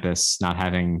Adventures Campus not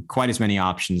having quite as many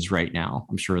options right now.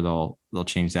 I'm sure they'll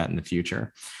change that in the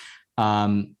future.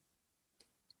 In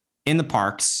the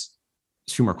parks,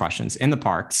 2 more questions. In the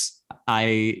parks,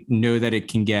 I know that it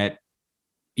can get,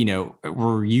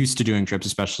 we're used to doing trips,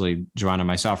 especially Joanna and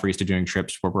myself, we're used to doing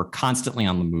trips where we're constantly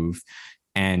on the move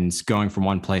and going from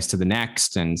one place to the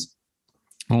next. And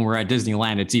when we're at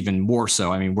Disneyland, it's even more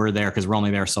so. I mean, we're there because we're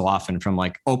only there so often, from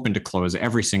like open to close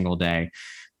every single day.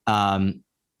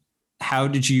 How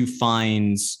did you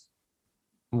find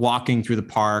walking through the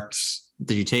parks?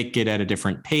 Did you take it at a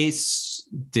different pace?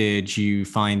 Did you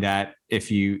find that did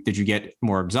you get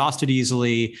more exhausted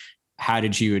easily? How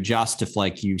did you adjust if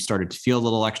like you started to feel a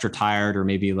little extra tired, or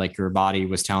maybe like your body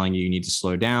was telling you need to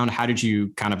slow down? How did you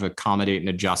kind of accommodate and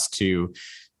adjust to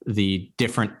the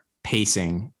different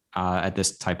pacing at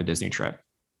this type of Disney trip?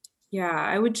 Yeah,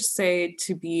 I would just say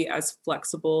to be as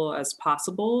flexible as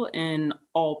possible in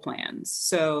all plans.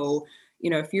 So,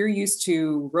 if you're used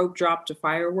to rope drop to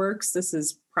fireworks, this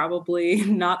is probably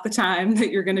not the time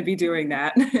that you're going to be doing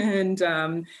that. And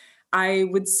I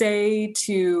would say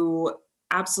to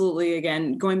absolutely,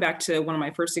 again, going back to one of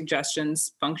my first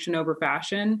suggestions, function over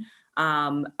fashion.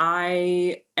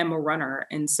 I am a runner.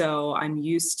 And so I'm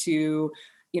used to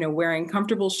wearing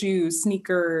comfortable shoes,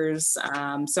 sneakers.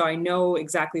 So I know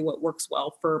exactly what works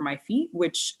well for my feet,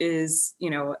 which is,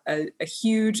 a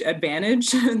huge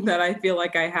advantage that I feel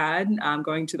like I had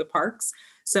going to the parks.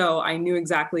 So I knew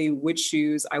exactly which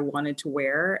shoes I wanted to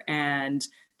wear, and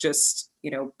just,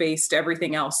 based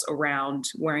everything else around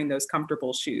wearing those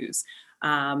comfortable shoes.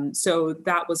 So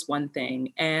that was one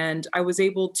thing. And I was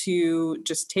able to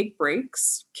just take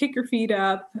breaks, kick your feet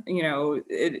up.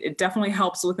 It definitely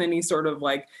helps with any sort of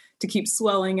like to keep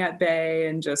swelling at bay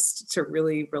and just to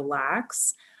really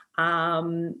relax.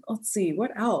 Let's see,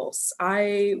 what else?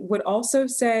 I would also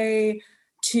say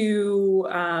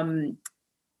to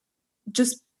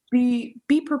just be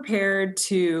prepared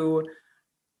to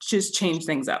just change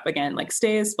things up. Again, like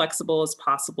stay as flexible as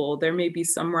possible. There may be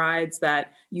some rides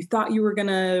that you thought you were going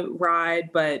to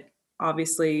ride, but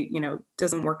obviously,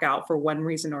 doesn't work out for one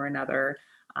reason or another.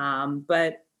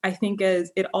 But I think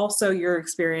as it also, your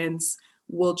experience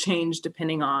will change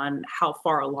depending on how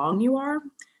far along you are,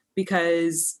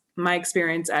 because my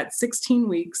experience at 16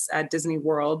 weeks at Disney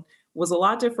World was a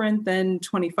lot different than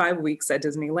 25 weeks at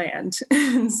Disneyland.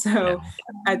 And so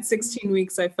at 16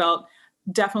 weeks, I felt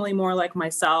definitely more like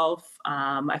myself.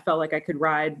 I felt like I could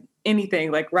ride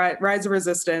anything, like Rise of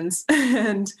Resistance.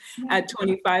 And at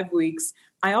 25 weeks,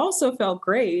 I also felt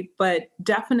great, but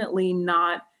definitely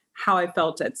not how I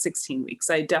felt at 16 weeks.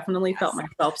 I definitely felt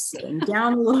myself slowing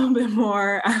down a little bit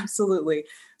more. Absolutely.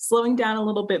 Slowing down a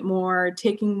little bit more,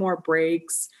 taking more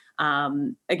breaks.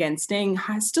 Again,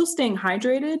 still staying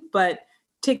hydrated, but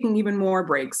taking even more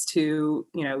breaks to,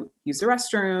 use the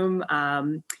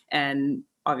restroom, and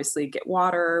obviously get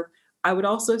water. I would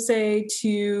also say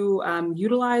to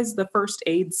utilize the first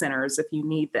aid centers if you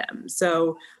need them.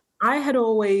 So I had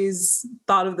always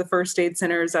thought of the first aid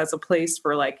centers as a place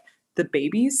for like the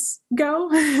babies go.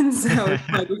 And so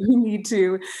like if you need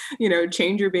to,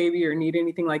 change your baby or need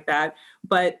anything like that.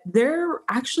 But they're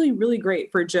actually really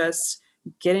great for just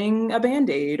getting a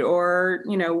Band-Aid or,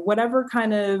 whatever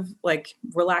kind of like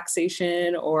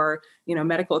relaxation or,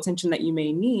 medical attention that you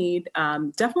may need.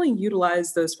 Definitely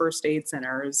utilize those first aid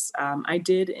centers. I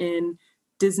did in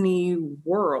Disney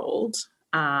World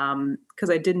because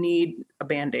I did need a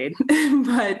Band-Aid,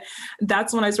 but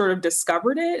that's when I sort of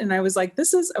discovered it. And I was like,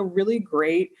 this is a really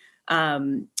great,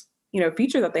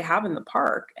 feature that they have in the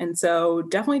park. And so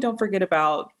definitely don't forget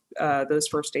about those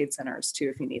first aid centers too,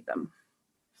 if you need them.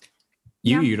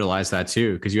 You utilize that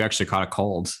too, because you actually caught a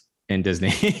cold in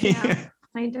Disney. Yeah,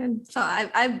 I did. So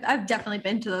I've definitely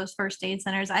been to those first aid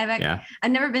centers. I've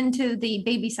never been to the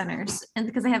baby centers, and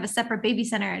because they have a separate baby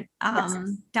center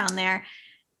down there.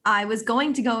 I was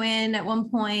going to go in at one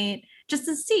point just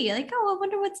to see, like, I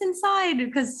wonder what's inside,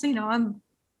 because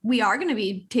we are going to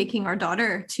be taking our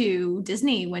daughter to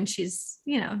Disney when she's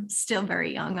still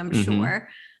very young. I'm sure.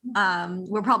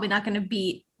 We're probably not going to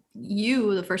beat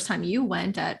you the first time you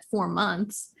went at 4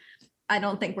 months. I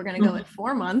don't think we're going to go at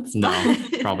 4 months. No,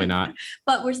 probably not.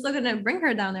 But we're still going to bring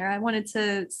her down there. I wanted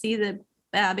to see the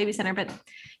baby center, but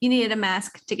you needed a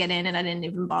mask to get in, and I didn't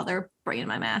even bother bringing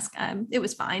my mask. It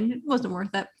was fine. It wasn't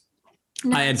worth it.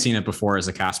 No. I had seen it before as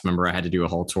a cast member. I had to do a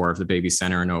whole tour of the baby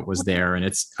center and know it was there.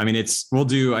 And we'll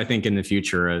do, I think in the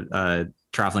future, a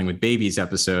traveling with babies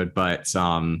episode, but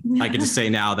I can just say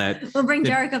now that we'll bring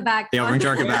Jerica back. Yeah, we'll bring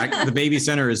Jerica back. The baby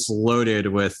center is loaded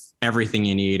with everything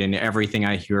you need, and everything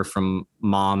I hear from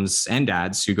moms and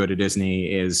dads who go to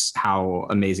Disney is how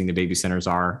amazing the baby centers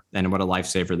are and what a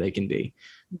lifesaver they can be.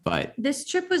 But this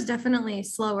trip was definitely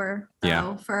slower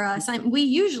though for us. We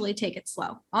usually take it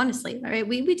slow, honestly. Right?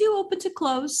 We do open to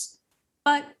close,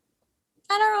 but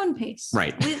at our own pace.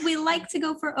 Right. We like to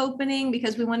go for opening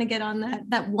because we want to get on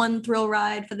that one thrill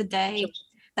ride for the day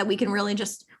that we can really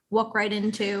just walk right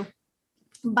into.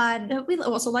 but we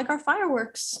also like our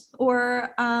fireworks or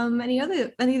any of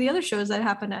the other shows that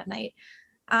happen at night.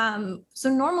 So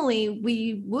normally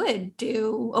we would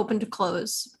do open to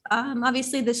close.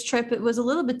 Obviously this trip, it was a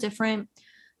little bit different.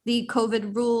 The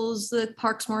COVID rules, the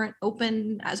parks weren't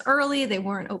open as early, they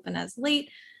weren't open as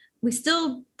late. We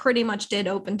still pretty much did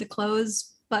open to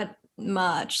close, but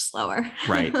much slower.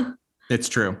 Right. It's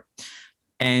true.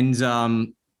 And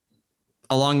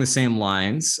along the same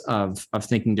lines of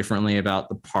thinking differently about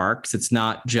the parks, it's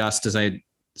not just, as I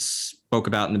spoke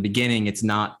about in the beginning, it's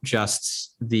not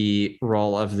just the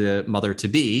role of the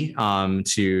mother-to-be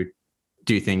to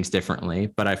do things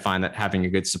differently, but I find that having a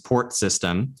good support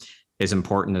system is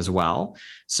important as well.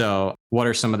 So what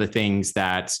are some of the things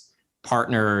that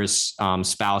partners,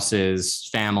 spouses,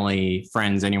 family,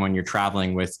 friends, anyone you're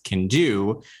traveling with can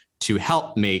do to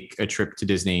help make a trip to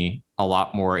Disney a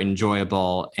lot more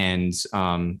enjoyable and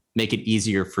make it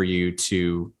easier for you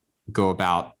to go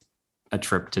about a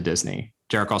trip to Disney?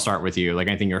 Derek, I'll start with you. Like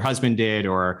anything your husband did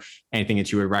or anything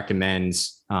that you would recommend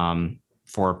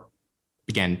for,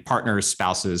 again, partners,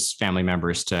 spouses, family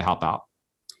members to help out?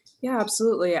 Yeah,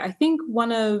 absolutely. I think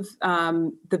one of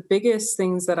the biggest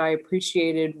things that I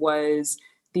appreciated was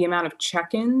the amount of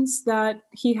check-ins that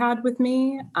he had with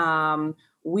me.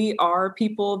 We are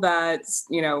people that,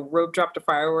 rope drop to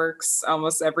fireworks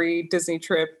almost every Disney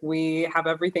trip. We have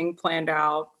everything planned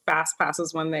out, fast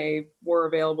passes when they were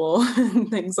available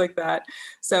and things like that.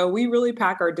 So we really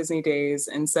pack our Disney days.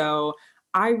 And so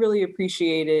I really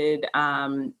appreciated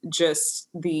just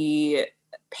the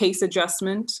pace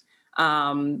adjustment,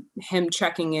 him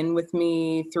checking in with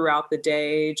me throughout the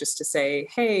day just to say,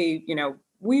 hey,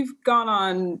 we've gone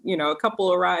on, a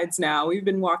couple of rides now. We've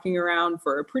been walking around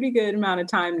for a pretty good amount of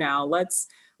time now. Let's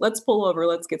pull over.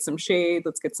 Let's get some shade.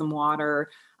 Let's get some water.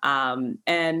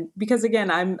 And because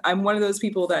again, I'm one of those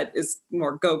people that is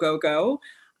more go, go, go.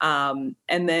 And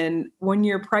then when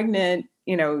you're pregnant,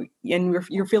 and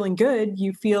you're feeling good,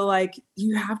 you feel like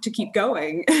you have to keep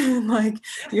going. Like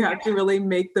you have to really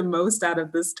make the most out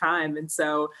of this time. And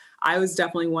so I was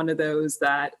definitely one of those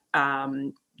that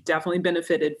definitely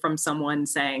benefited from someone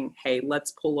saying, hey,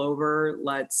 let's pull over,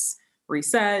 let's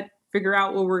reset, figure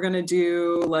out what we're going to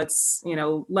do. Let's,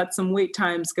 let some wait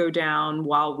times go down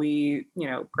while we,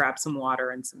 grab some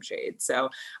water and some shade. So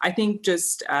I think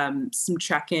just some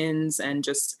check-ins and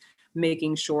just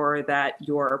making sure that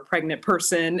your pregnant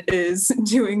person is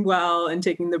doing well and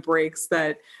taking the breaks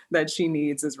that she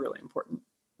needs is really important.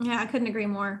 Yeah, I couldn't agree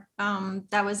more.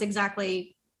 That was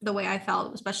exactly the way I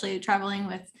felt, especially traveling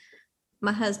with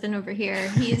my husband over here.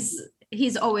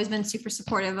 He's always been super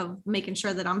supportive of making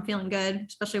sure that I'm feeling good,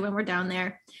 especially when we're down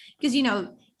there. Because,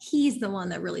 he's the one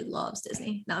that really loves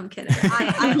Disney. No, I'm kidding.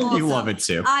 I also, you love it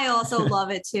too. I also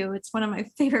love it too. It's one of my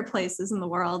favorite places in the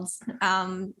world.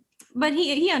 But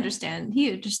he understood.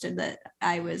 He understood that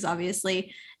I was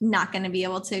obviously not going to be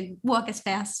able to walk as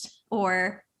fast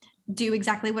or do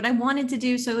exactly what I wanted to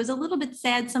do. So it was a little bit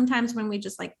sad sometimes when we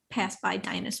just like pass by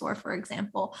Dinosaur, for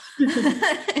example.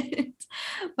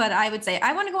 But I would say,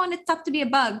 I want to go on It's Tough to Be a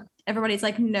Bug. Everybody's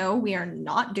like, no, we are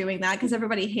not doing that because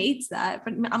everybody hates that.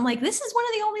 But I'm like, this is one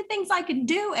of the only things I can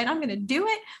do and I'm going to do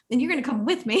it. And you're going to come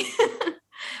with me.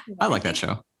 I like that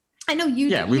show. I know you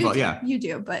do. You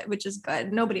do, but which is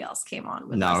good. Nobody else came on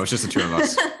with us. No, it was just the two of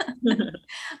us.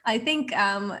 I think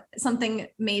something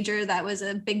major that was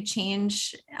a big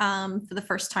change for the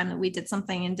first time that we did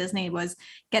something in Disney was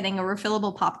getting a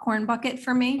refillable popcorn bucket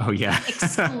for me. Oh yeah.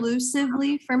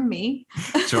 Exclusively for me.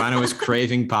 Joanna was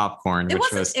craving popcorn. It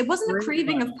wasn't a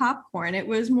craving of popcorn. It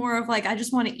was more of like, I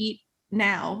just want to eat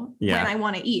now when I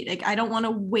want to eat. Like, I don't want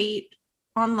to wait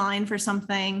online for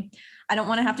something. I don't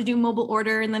want to have to do mobile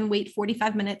order and then wait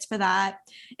 45 minutes for that.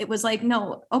 It was like,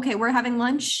 no, okay, we're having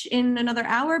lunch in another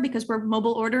hour because we're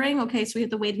mobile ordering. Okay, so we have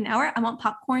to wait an hour. I want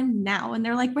popcorn now. And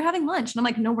they're like, we're having lunch. And I'm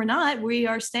like, no, we're not. We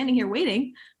are standing here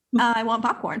waiting. I want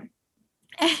popcorn.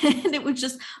 And it was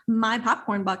just my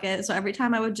popcorn bucket. So every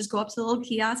time I would just go up to the little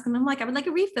kiosk and I'm like, I would like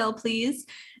a refill, please.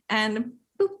 And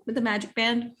boop, with the magic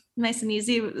band, nice and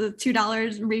easy,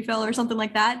 $2 refill or something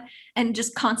like that. And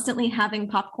just constantly having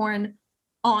popcorn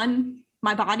on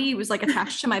my body. It was like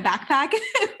attached to my backpack.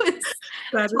 It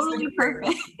was totally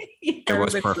perfect. It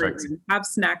was perfect. Have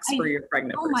snacks for your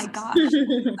pregnant person. Oh my gosh.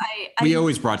 We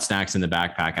always brought snacks in the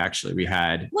backpack. Actually, we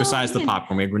had, besides the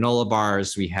popcorn, we had granola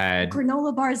bars. We had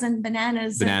granola bars and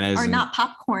bananas are not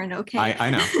popcorn. Okay.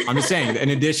 I know. I'm just saying, in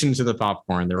addition to the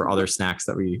popcorn, there were other snacks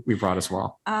that we brought as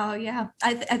well. Oh yeah.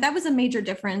 That was a major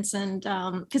difference. And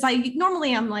because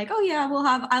I'm like, oh yeah,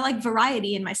 I like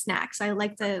variety in my snacks. I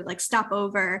like to like stop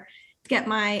over get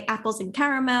my apples and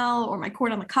caramel or my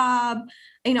corn on the cob.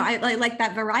 You know, I like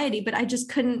that variety, but I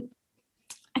couldn't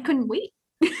wait.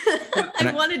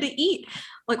 I wanted to eat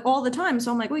like all the time.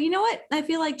 So I'm like, well, you know what? I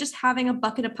feel like just having a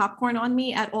bucket of popcorn on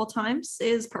me at all times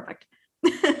is perfect.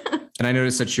 And I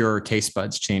noticed that your taste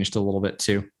buds changed a little bit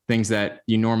too. Things that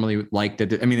you normally like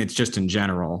I mean, it's just in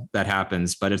general that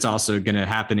happens, but it's also going to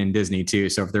happen in Disney too.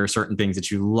 So if there are certain things that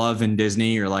you love in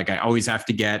Disney, or like, I always have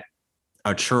to get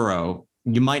a churro,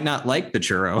 you might not like the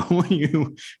churro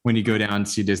when you go down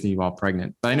to Disney while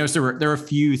pregnant. But I noticed there are a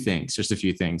few things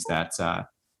that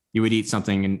you would eat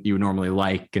something and you would normally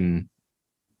like, and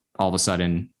all of a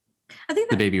sudden I think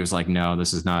the baby was like, no,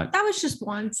 this is not. That was just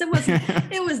once. It was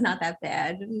not that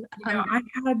bad.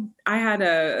 I had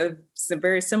a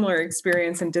very similar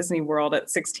experience in Disney World at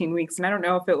 16 weeks. And I don't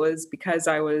know if it was because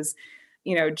I was,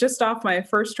 just off my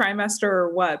first trimester or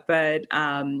what, but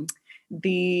why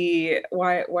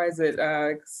is it,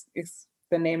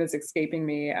 the name is escaping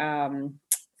me,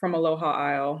 from Aloha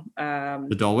Isle.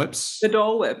 The Dole Whips? The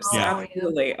Dole Whips, yeah.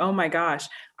 Absolutely. Oh my gosh.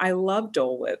 I love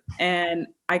Dole Whip. And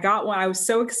I got one. I was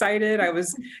so excited. I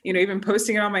was, even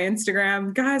posting it on my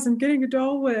Instagram. Guys, I'm getting a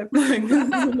Dole Whip. Like, this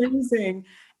is amazing.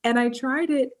 And I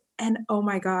tried it, and oh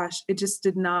my gosh, it just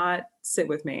did not sit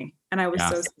with me. And I was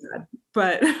so sad.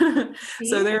 But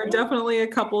so there are definitely a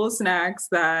couple of snacks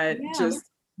that just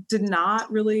did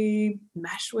not really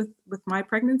mesh with my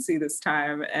pregnancy this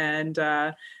time. And,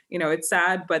 it's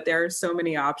sad, but there are so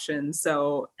many options.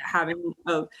 So having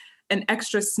an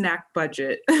extra snack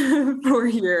budget for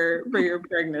your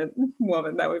pregnant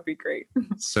woman, that would be great.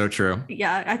 So true.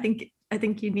 Yeah. I think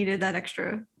you needed that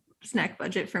extra snack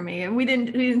budget for me. And we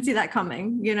didn't see that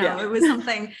coming, It was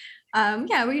something,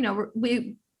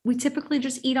 we typically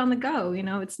just eat on the go,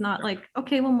 it's not like,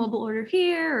 okay, we'll mobile order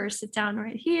here or sit down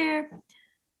right here.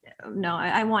 No,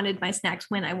 I wanted my snacks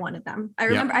when I wanted them. I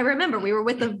remember we were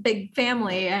with a big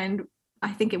family, and I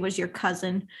think it was your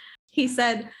cousin. He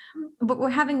said, but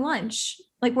we're having lunch.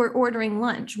 Like, we're ordering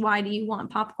lunch. Why do you want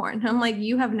popcorn? And I'm like,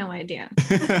 you have no idea.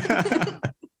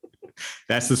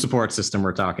 That's the support system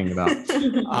we're talking about.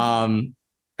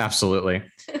 Absolutely.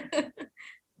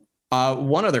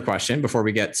 One other question before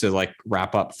we get to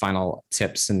wrap up final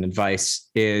tips and advice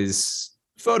is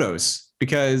photos.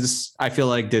 Because I feel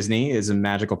like Disney is a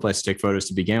magical place to take photos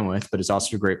to begin with, but it's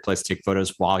also a great place to take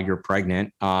photos while you're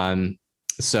pregnant.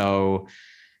 So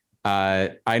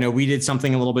I know we did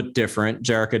something a little bit different.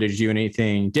 Jerica, did you do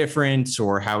anything different,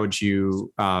 or how would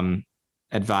you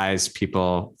advise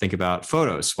people think about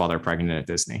photos while they're pregnant at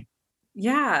Disney?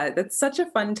 Yeah, that's such a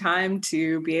fun time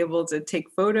to be able to take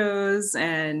photos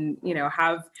and,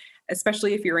 have,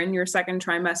 especially if you're in your second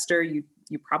trimester,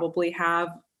 you probably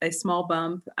have a small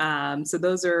bump. So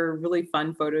those are really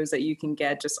fun photos that you can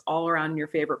get just all around your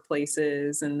favorite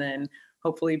places, and then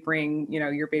hopefully bring,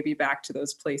 your baby back to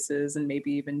those places, and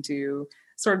maybe even do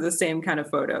sort of the same kind of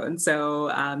photo. And so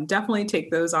definitely take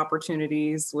those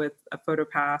opportunities with a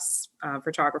PhotoPass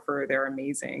photographer. They're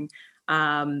amazing.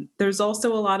 There's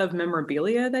also a lot of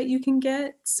memorabilia that you can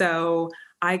get. So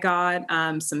I got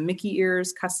some Mickey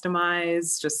ears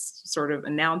customized, just sort of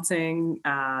announcing,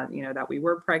 that we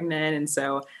were pregnant. And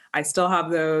so I still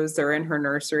have those. They're in her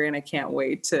nursery, and I can't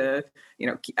wait to,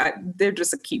 they're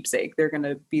just a keepsake. They're going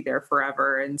to be there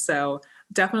forever. And so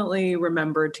definitely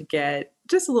remember to get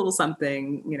just a little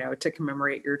something, to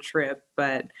commemorate your trip.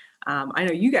 But I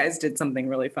know you guys did something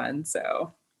really fun.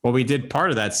 So. Well, we did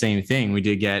part of that same thing. We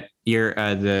did get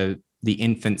the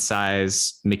infant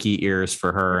size Mickey ears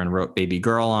for her and wrote baby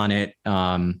girl on it.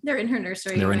 They're in her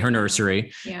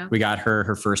nursery. Yeah. We got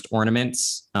her first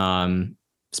ornaments,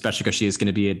 especially because she is going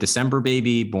to be a December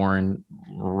baby born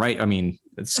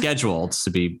it's scheduled to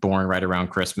be born right around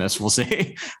Christmas. We'll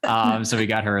see. So we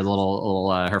got her a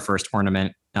little her first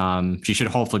ornament. She should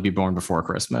hopefully be born before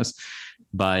Christmas.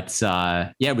 But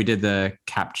we did the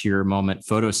Capture Your Moment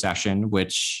photo session,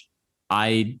 which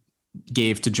I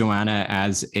gave to Joanna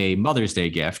as a Mother's Day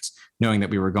gift, knowing that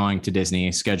we were going to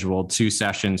Disney. Scheduled 2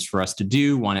 sessions for us to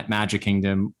do, one at Magic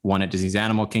Kingdom, one at Disney's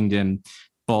Animal Kingdom.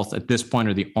 Both at this point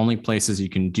are the only places you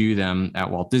can do them at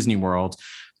Walt Disney World,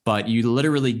 but you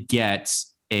literally get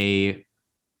a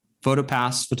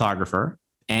PhotoPass photographer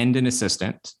and an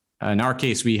assistant. In our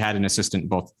case, we had an assistant in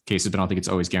both cases, but I don't think it's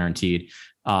always guaranteed.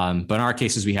 But in our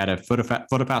cases, we had a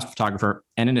PhotoPass photographer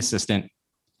and an assistant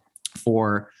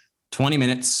for 20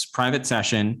 minutes, private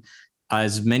session,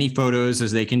 as many photos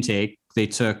as they can take. They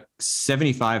took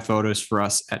 75 photos for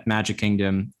us at Magic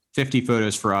Kingdom, 50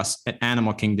 photos for us at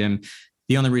Animal Kingdom.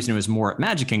 The only reason it was more at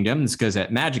Magic Kingdom is because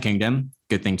at Magic Kingdom,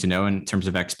 good thing to know in terms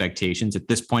of expectations, at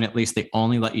this point, at least, they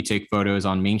only let you take photos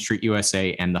on Main Street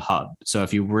USA and the Hub. So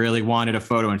if you really wanted a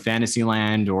photo in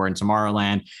Fantasyland or in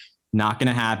Tomorrowland, not going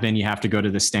to happen. You have to go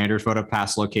to the standard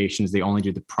PhotoPass locations. They only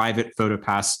do the private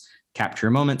PhotoPass capture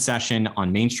a moment session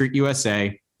on Main Street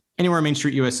USA, anywhere Main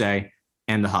Street USA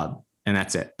and the Hub. And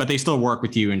that's it. But they still work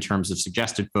with you in terms of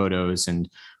suggested photos and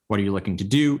what are you looking to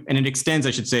do. And it extends,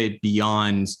 I should say,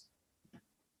 beyond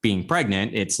being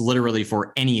pregnant. It's literally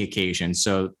for any occasion.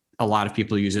 So a lot of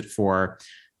people use it for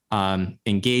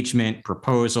engagement,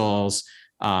 proposals,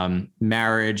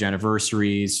 marriage,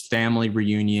 anniversaries, family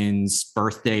reunions,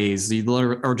 birthdays,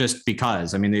 or just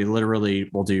because. I mean, they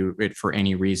literally will do it for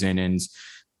any reason. And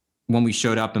when we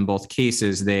showed up in both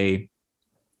cases,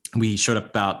 we showed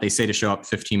up they say to show up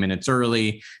 15 minutes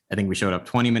early. I think we showed up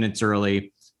 20 minutes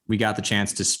early. We got the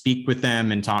chance to speak with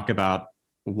them and talk about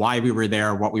why we were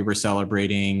there, what we were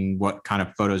celebrating, what kind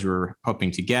of photos we were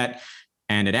hoping to get.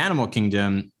 And at Animal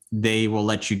Kingdom, they will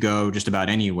let you go just about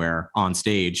anywhere on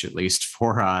stage, at least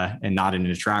for, and not in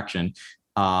an attraction,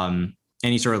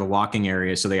 any sort of the walking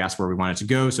area. So they asked where we wanted to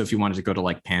go. So if you wanted to go to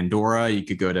like Pandora, you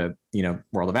could go to,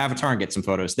 World of Avatar and get some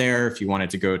photos there. If you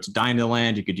wanted to go to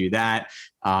Dinoland, you could do that.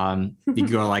 You could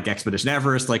go to like Expedition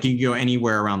Everest, like you could go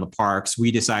anywhere around the parks.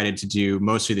 We decided to do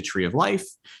mostly the Tree of Life,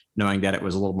 knowing that it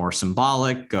was a little more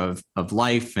symbolic of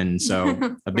life. And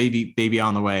so a baby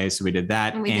on the way. So we did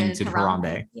that and did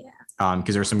Harambe. Yeah.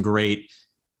 Because there's some great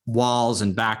walls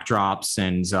and backdrops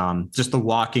and just the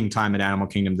walking time at Animal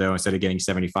Kingdom, though, instead of getting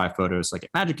 75 photos like at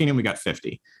Magic Kingdom, we got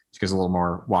 50 because a little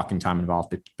more walking time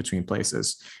involved between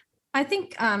places. I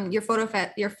think your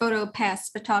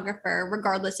PhotoPass photographer,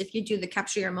 regardless if you do the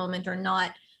capture your moment or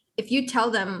not, if you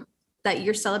tell them that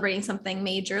you're celebrating something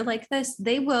major like this,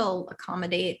 they will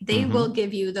accommodate. They will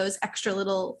give you those extra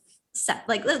little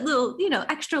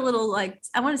extra little, like,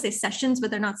 I want to say sessions, but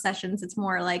they're not sessions. It's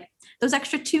more like those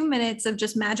extra 2 minutes of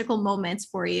just magical moments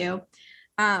for you.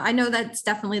 I know that's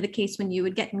definitely the case when you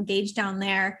would get engaged down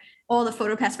there. All the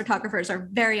PhotoPass photographers are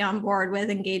very on board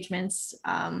with engagements,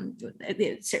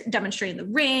 demonstrating the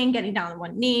ring, getting down on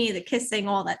one knee, the kissing,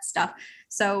 all that stuff.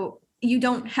 So you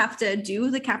don't have to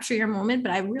do the capture your moment,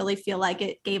 but I really feel like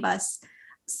it gave us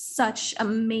such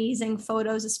amazing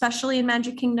photos, especially in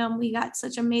Magic Kingdom. We got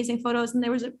such amazing photos, and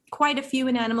there was quite a few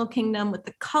in Animal Kingdom with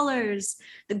the colors,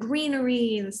 the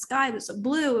greenery, the sky was so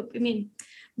blue. I mean,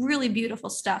 really beautiful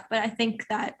stuff. But I think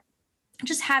that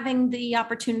just having the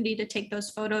opportunity to take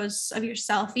those photos of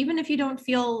yourself, even if you don't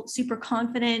feel super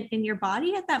confident in your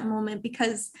body at that moment,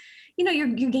 because you're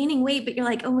gaining weight, but you're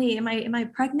like, oh wait, am I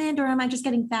pregnant or am I just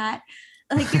getting fat?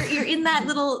 Like you're in that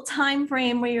little time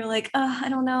frame where you're like, I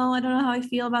don't know how I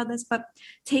feel about this, but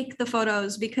take the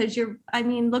photos because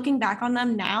looking back on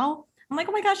them now, I'm like,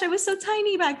 oh my gosh, I was so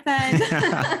tiny back then.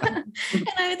 And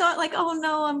I thought like, oh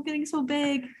no, I'm getting so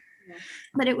big. Yeah.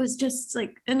 But it was just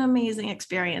like an amazing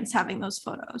experience having those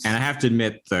photos. And I have to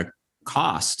admit the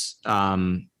cost,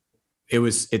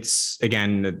 it's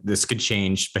again, this could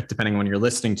change, but depending on when you're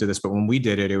listening to this, but when we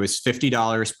did it, it was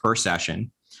 $50 per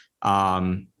session.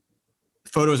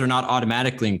 Photos are not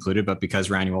automatically included, but because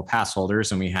we're annual pass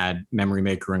holders and we had Memory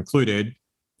Maker included,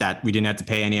 that we didn't have to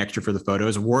pay any extra for the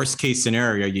photos. Worst case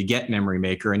scenario, you get Memory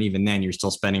Maker, and even then you're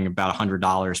still spending about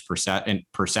 $100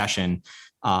 per session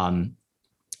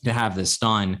to have this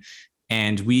done.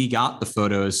 And we got the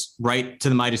photos right to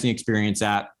the My Disney Experience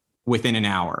app within an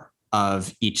hour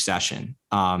of each session.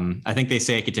 I think they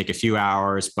say it could take a few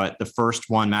hours, but the first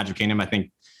one, Magic Kingdom, I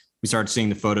think we started seeing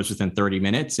the photos within 30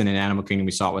 minutes, and in Animal Kingdom,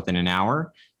 we saw it within an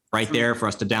hour right there for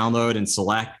us to download and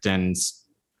select. And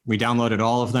we downloaded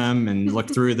all of them and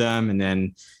looked through them and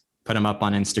then put them up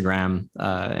on Instagram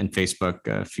and Facebook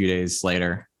a few days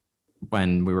later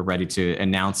when we were ready to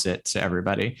announce it to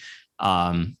everybody.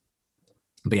 But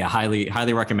yeah,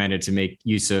 highly recommended to make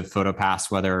use of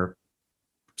PhotoPass, whether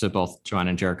to both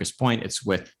Joanna and Jerica's point, it's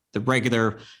with the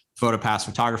regular PhotoPass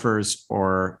photographers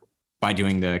or by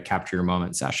doing the capture your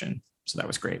moment session. So that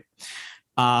was great.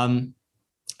 I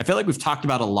feel like we've talked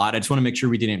about a lot. I just want to make sure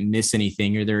we didn't miss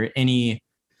anything. Are there any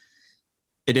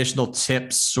additional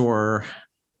tips or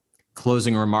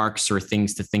closing remarks or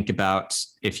things to think about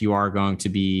if you are going to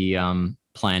be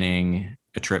planning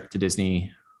a trip to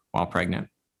Disney while pregnant?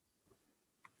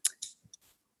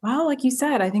 Well, like you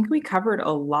said, I think we covered a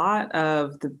lot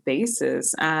of the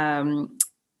bases.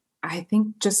 I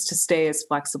think just to stay as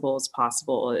flexible as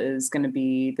possible is going to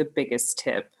be the biggest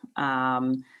tip.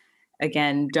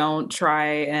 Again, don't try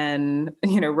and,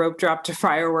 rope drop to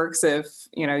fireworks if,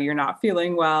 you're not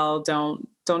feeling well. Don't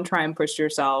try and push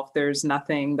yourself. There's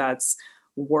nothing that's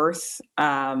worth,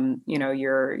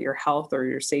 your health or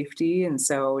your safety. And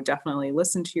so definitely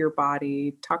listen to your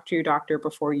body, talk to your doctor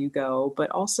before you go, but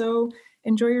also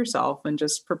enjoy yourself and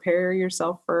just prepare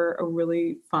yourself for a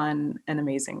really fun and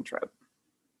amazing trip.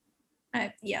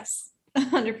 Yes,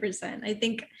 100%. I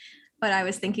think what I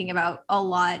was thinking about a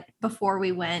lot before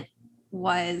we went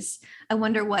was, I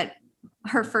wonder what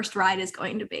her first ride is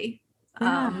going to be.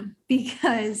 Yeah.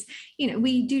 Because,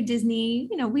 we do Disney,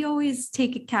 we always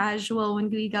take it casual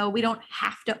when we go. We don't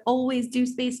have to always do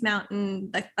Space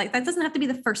Mountain. Like that doesn't have to be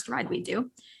the first ride we do.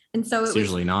 And so it's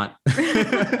usually not.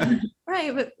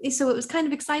 Right. But so it was kind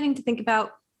of exciting to think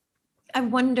about. I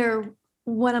wonder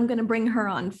what I'm going to bring her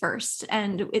on first.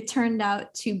 And it turned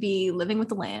out to be Living with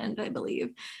the Land, I believe.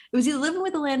 It was either Living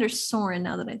with the Land or Soarin',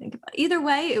 now that I think about it. Either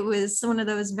way, it was one of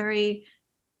those very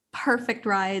perfect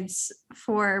rides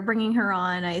for bringing her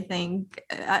on, I think.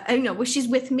 I know, well, she's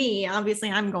with me. Obviously,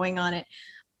 I'm going on it.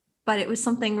 But it was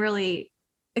something really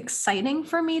exciting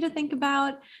for me to think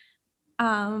about.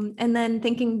 And then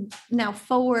thinking now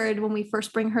forward, when we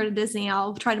first bring her to Disney,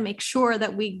 I'll try to make sure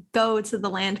that we go to the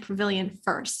Land Pavilion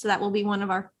first. So that will be one of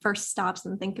our first stops,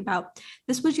 and think about,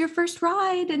 this was your first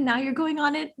ride and now you're going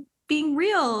on it being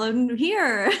real and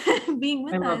here being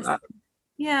with us. That.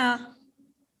 Yeah.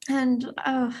 And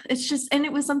it's just, and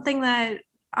it was something that,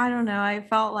 I don't know, I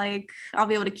felt like I'll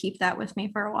be able to keep that with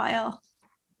me for a while.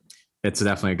 It's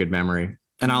definitely a good memory.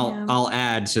 And I'll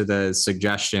add to the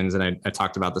suggestions, and I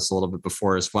talked about this a little bit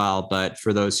before as well, but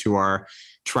for those who are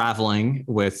traveling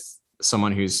with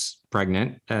someone who's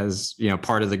pregnant as,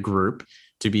 part of the group,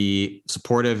 to be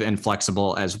supportive and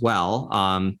flexible as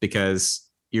well, because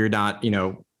you're not,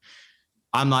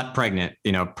 I'm not pregnant,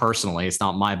 personally. It's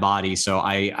not my body. So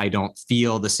I don't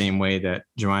feel the same way that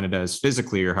Joanna does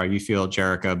physically, or how you feel,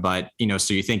 Jerica. But,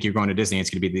 so you think you're going to Disney, it's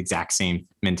going to be the exact same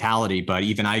mentality. But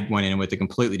even I went in with a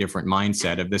completely different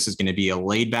mindset of, this is going to be a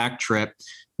laid back trip.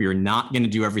 We are not going to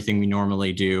do everything we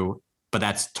normally do, but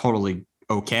that's totally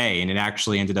okay. And it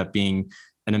actually ended up being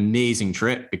an amazing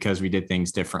trip because we did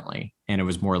things differently, and it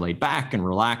was more laid back and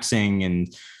relaxing.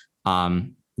 And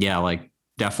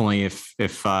definitely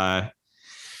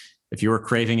if you were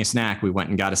craving a snack, we went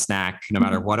and got a snack, no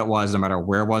matter what it was, no matter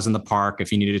where it was in the park.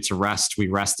 If you needed to rest, we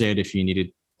rested. If you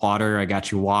needed water, I got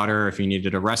you water. If you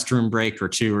needed a restroom break or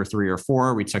 2 or 3 or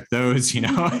 4, we took those.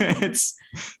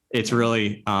 It's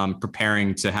really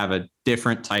preparing to have a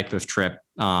different type of trip,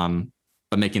 but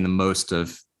making the most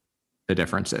of the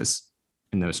differences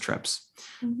in those trips.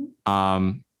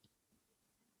 Mm-hmm.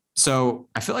 So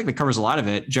I feel like that covers a lot of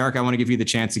it. Jerica, I want to give you the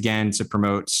chance again to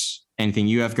promote anything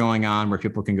you have going on, where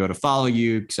people can go to follow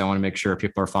you, because I want to make sure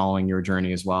people are following your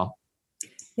journey as well.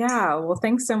 Yeah, well,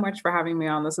 thanks so much for having me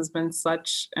on. This has been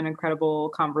such an incredible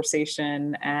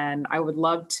conversation, and I would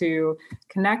love to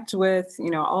connect with,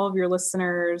 all of your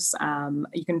listeners.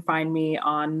 You can find me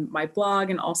on my blog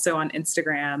and also on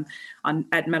Instagram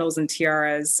at Medals and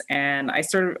Tiaras. And I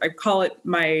call it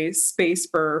my space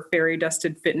for fairy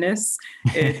dusted fitness.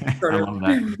 It's sort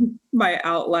of my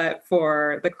outlet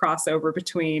for the crossover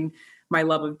between my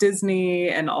love of Disney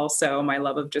and also my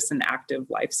love of just an active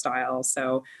lifestyle.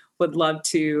 So would love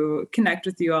to connect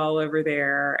with you all over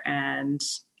there. And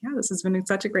yeah, this has been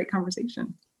such a great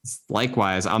conversation.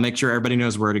 Likewise, I'll make sure everybody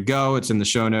knows where to go. It's in the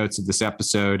show notes of this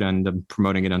episode, and I'm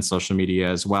promoting it on social media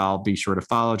as well. Be sure to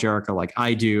follow Jerica like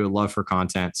I do. Love her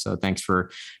content. So thanks for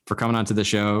coming on to the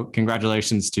show.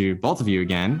 Congratulations to both of you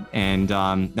again. And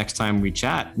next time we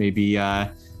chat, maybe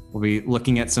we'll be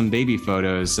looking at some baby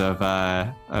photos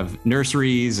of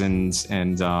nurseries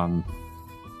and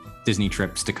Disney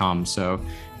trips to come. So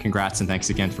congrats and thanks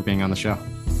again for being on the show.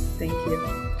 Thank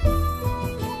you.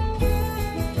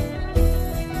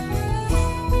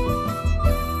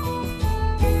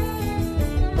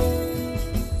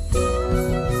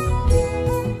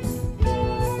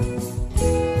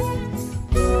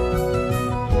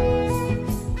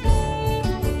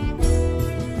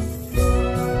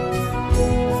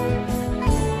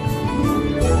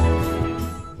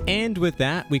 And with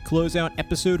that, we close out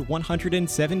episode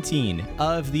 117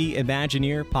 of the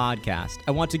Imagineer podcast.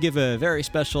 I want to give a very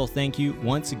special thank you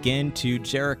once again to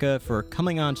Jerica for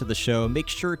coming on to the show. Make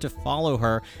sure to follow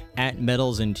her at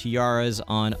Medals and Tiaras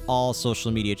on all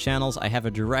social media channels. I have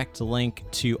a direct link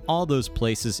to all those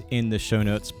places in the show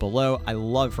notes below. I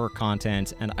love her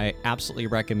content, and I absolutely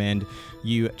recommend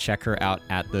you check her out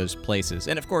at those places.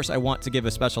 And of course, I want to give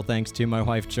a special thanks to my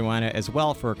wife, Joanna, as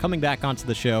well, for coming back onto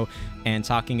the show and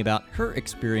talking about her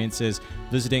experiences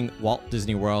visiting Walt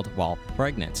Disney World while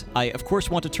pregnant. I, of course,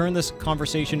 want to turn this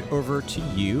conversation over to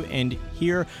you and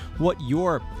hear what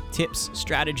your tips,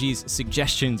 strategies,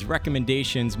 suggestions,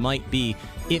 recommendations might be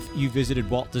if you visited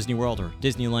Walt Disney World or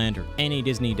Disneyland or any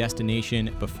Disney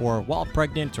destination before while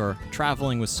pregnant or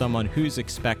traveling with someone who's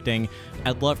expecting.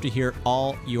 I'd love to hear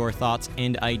all your thoughts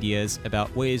and ideas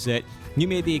about ways that you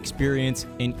made the experience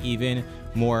an even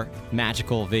more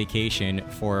magical vacation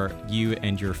for you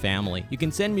and your family. You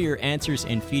can send me your answers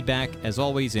and feedback, as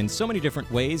always, in so many different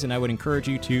ways, and I would encourage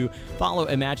you to follow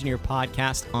Imagineer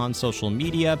Podcast on social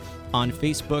media, on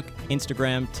Facebook,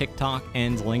 Instagram, TikTok,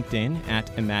 and LinkedIn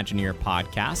at Imagineer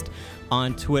Podcast,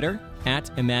 on Twitter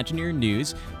at Imagineer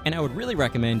News, and I would really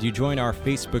recommend you join our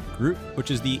Facebook group,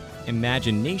 which is the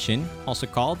Imagination, also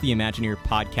called the Imagineer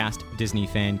Podcast Disney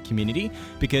Fan Community,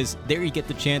 because there you get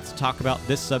the chance to talk about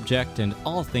this subject and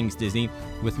all things Disney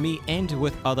with me and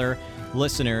with other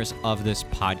listeners of this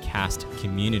podcast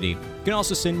community. You can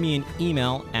also send me an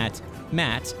email at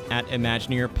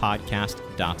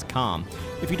matt@imagineerpodcast.com.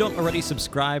 If you don't already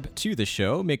subscribe to the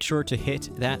show, make sure to hit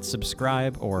that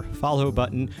subscribe or follow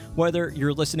button, whether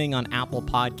you're listening on Apple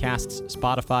Podcasts,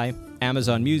 Spotify,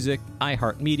 Amazon Music,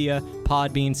 iHeartMedia,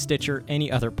 Podbean, Stitcher,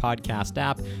 any other podcast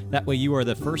app. That way you are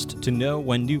the first to know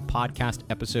when new podcast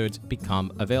episodes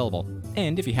become available.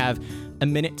 And if you have a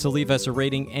minute to leave us a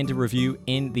rating and a review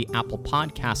in the Apple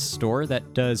Podcast Store,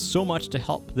 that does so much to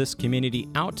help this community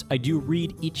out. I do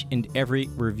read each and every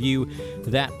review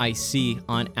that I see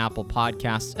on Apple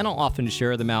Podcasts, and I'll often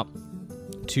share them out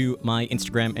to my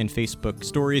Instagram and Facebook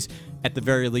stories. At the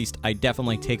very least, I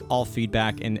definitely take all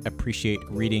feedback and appreciate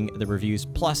reading the reviews.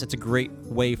 Plus, it's a great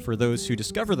way for those who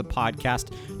discover the podcast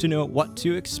to know what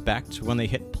to expect when they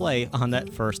hit play on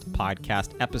that first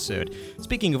podcast episode.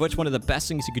 Speaking of which, one of the best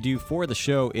things you could do for the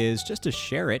show is just to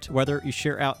share it, whether you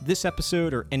share out this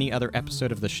episode or any other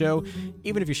episode of the show,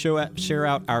 even if you share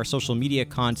out our social media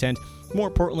content. More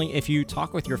importantly, if you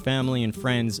talk with your family and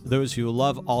friends, those who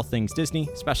love all things Disney,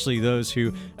 especially those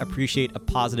who appreciate a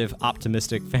positive,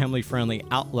 optimistic, family-friendly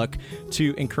outlook,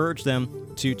 to encourage them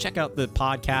to check out the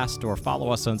podcast or follow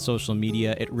us on social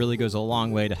media. It really goes a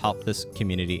long way to help this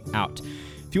community out.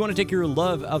 If you want to take your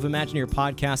love of Imagineer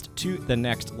Podcast to the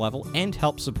next level and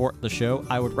help support the show,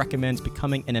 I would recommend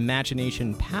becoming an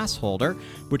Imagination Pass holder,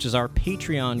 which is our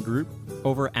Patreon group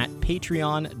over at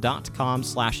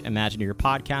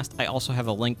patreon.com/ImagineerPodcast. I also have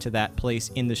a link to that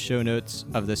place in the show notes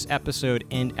of this episode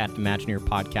and at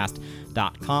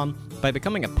ImagineerPodcast.com. By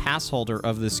becoming a pass holder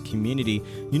of this community,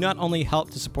 you not only help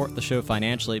to support the show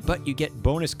financially, but you get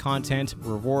bonus content,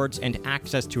 rewards, and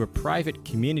access to a private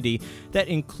community that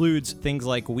includes things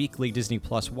like weekly Disney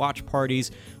Plus watch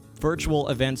parties, virtual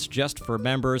events just for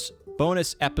members,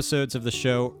 bonus episodes of the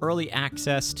show, early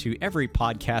access to every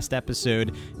podcast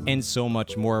episode, and so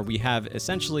much more. We have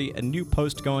essentially a new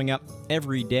post going up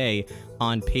every day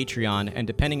on Patreon, and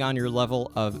depending on your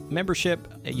level of membership,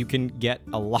 you can get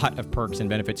a lot of perks and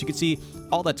benefits. You can see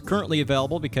all that's currently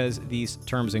available, because these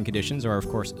terms and conditions are, of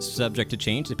course, subject to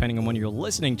change depending on when you're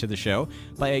listening to the show,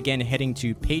 by again heading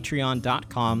to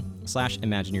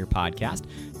patreon.com/ImagineerPodcast.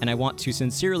 And I want to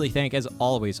sincerely thank, as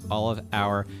always, all of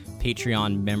our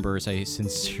Patreon members. I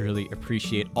sincerely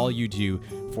appreciate all you do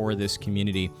for this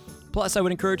community. Plus, I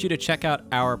would encourage you to check out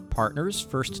our partners.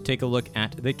 First, take a look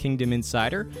at The Kingdom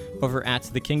Insider over at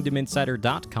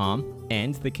thekingdominsider.com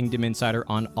and The Kingdom Insider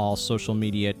on all social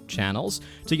media channels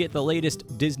to get the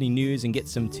latest Disney news and get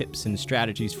some tips and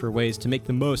strategies for ways to make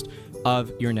the most of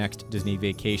your next Disney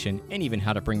vacation, and even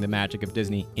how to bring the magic of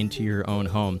Disney into your own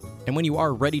home. And when you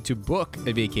are ready to book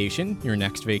a vacation, your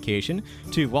next vacation,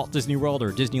 to Walt Disney World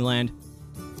or Disneyland,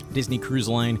 Disney Cruise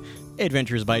Line,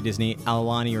 Adventures by Disney,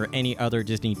 Aulani, or any other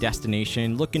Disney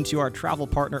destination, look into our travel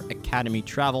partner, Academy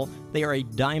Travel. They are a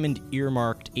diamond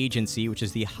earmarked agency, which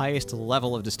is the highest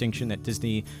level of distinction that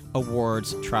Disney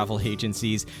awards travel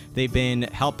agencies. They've been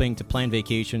helping to plan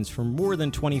vacations for more than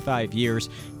 25 years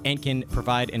and can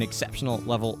provide an exceptional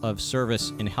level of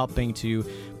service in helping to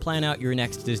plan out your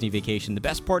next Disney vacation. The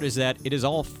best part is that it is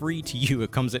all free to you.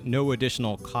 It comes at no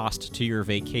additional cost to your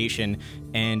vacation,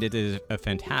 and it is a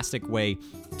fantastic way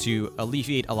to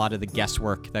alleviate a lot of the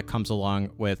guesswork that comes along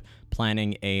with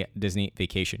planning a Disney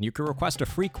vacation. You can request a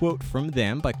free quote from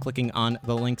them by clicking on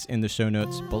the links in the show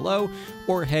notes below,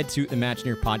 or head to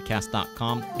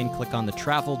ImagineerPodcast.com and click on the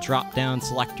travel drop-down,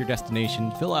 select your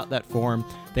destination, fill out that form.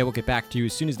 They will get back to you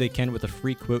as soon as they can with a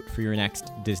free quote for your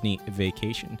next Disney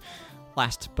vacation.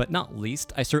 Last but not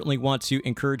least, I certainly want to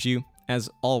encourage you, as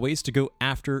always, to go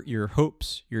after your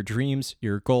hopes, your dreams,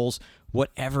 your goals,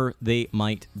 whatever they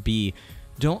might be.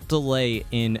 Don't delay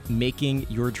in making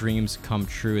your dreams come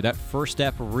true. That first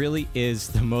step really is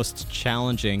the most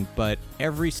challenging, but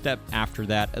every step after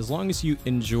that, as long as you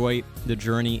enjoy the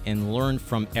journey and learn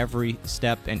from every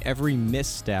step and every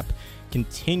misstep,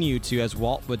 continue to, as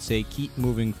Walt would say, keep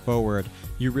moving forward,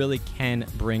 you really can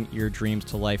bring your dreams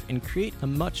to life and create a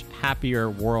much happier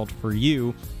world for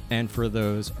you and for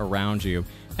those around you.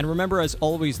 And remember, as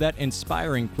always, that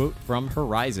inspiring quote from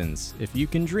Horizons: if you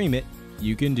can dream it,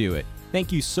 you can do it.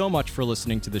 Thank you so much for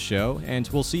listening to the show, and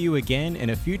we'll see you again in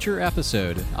a future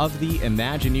episode of the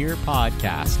Imagineer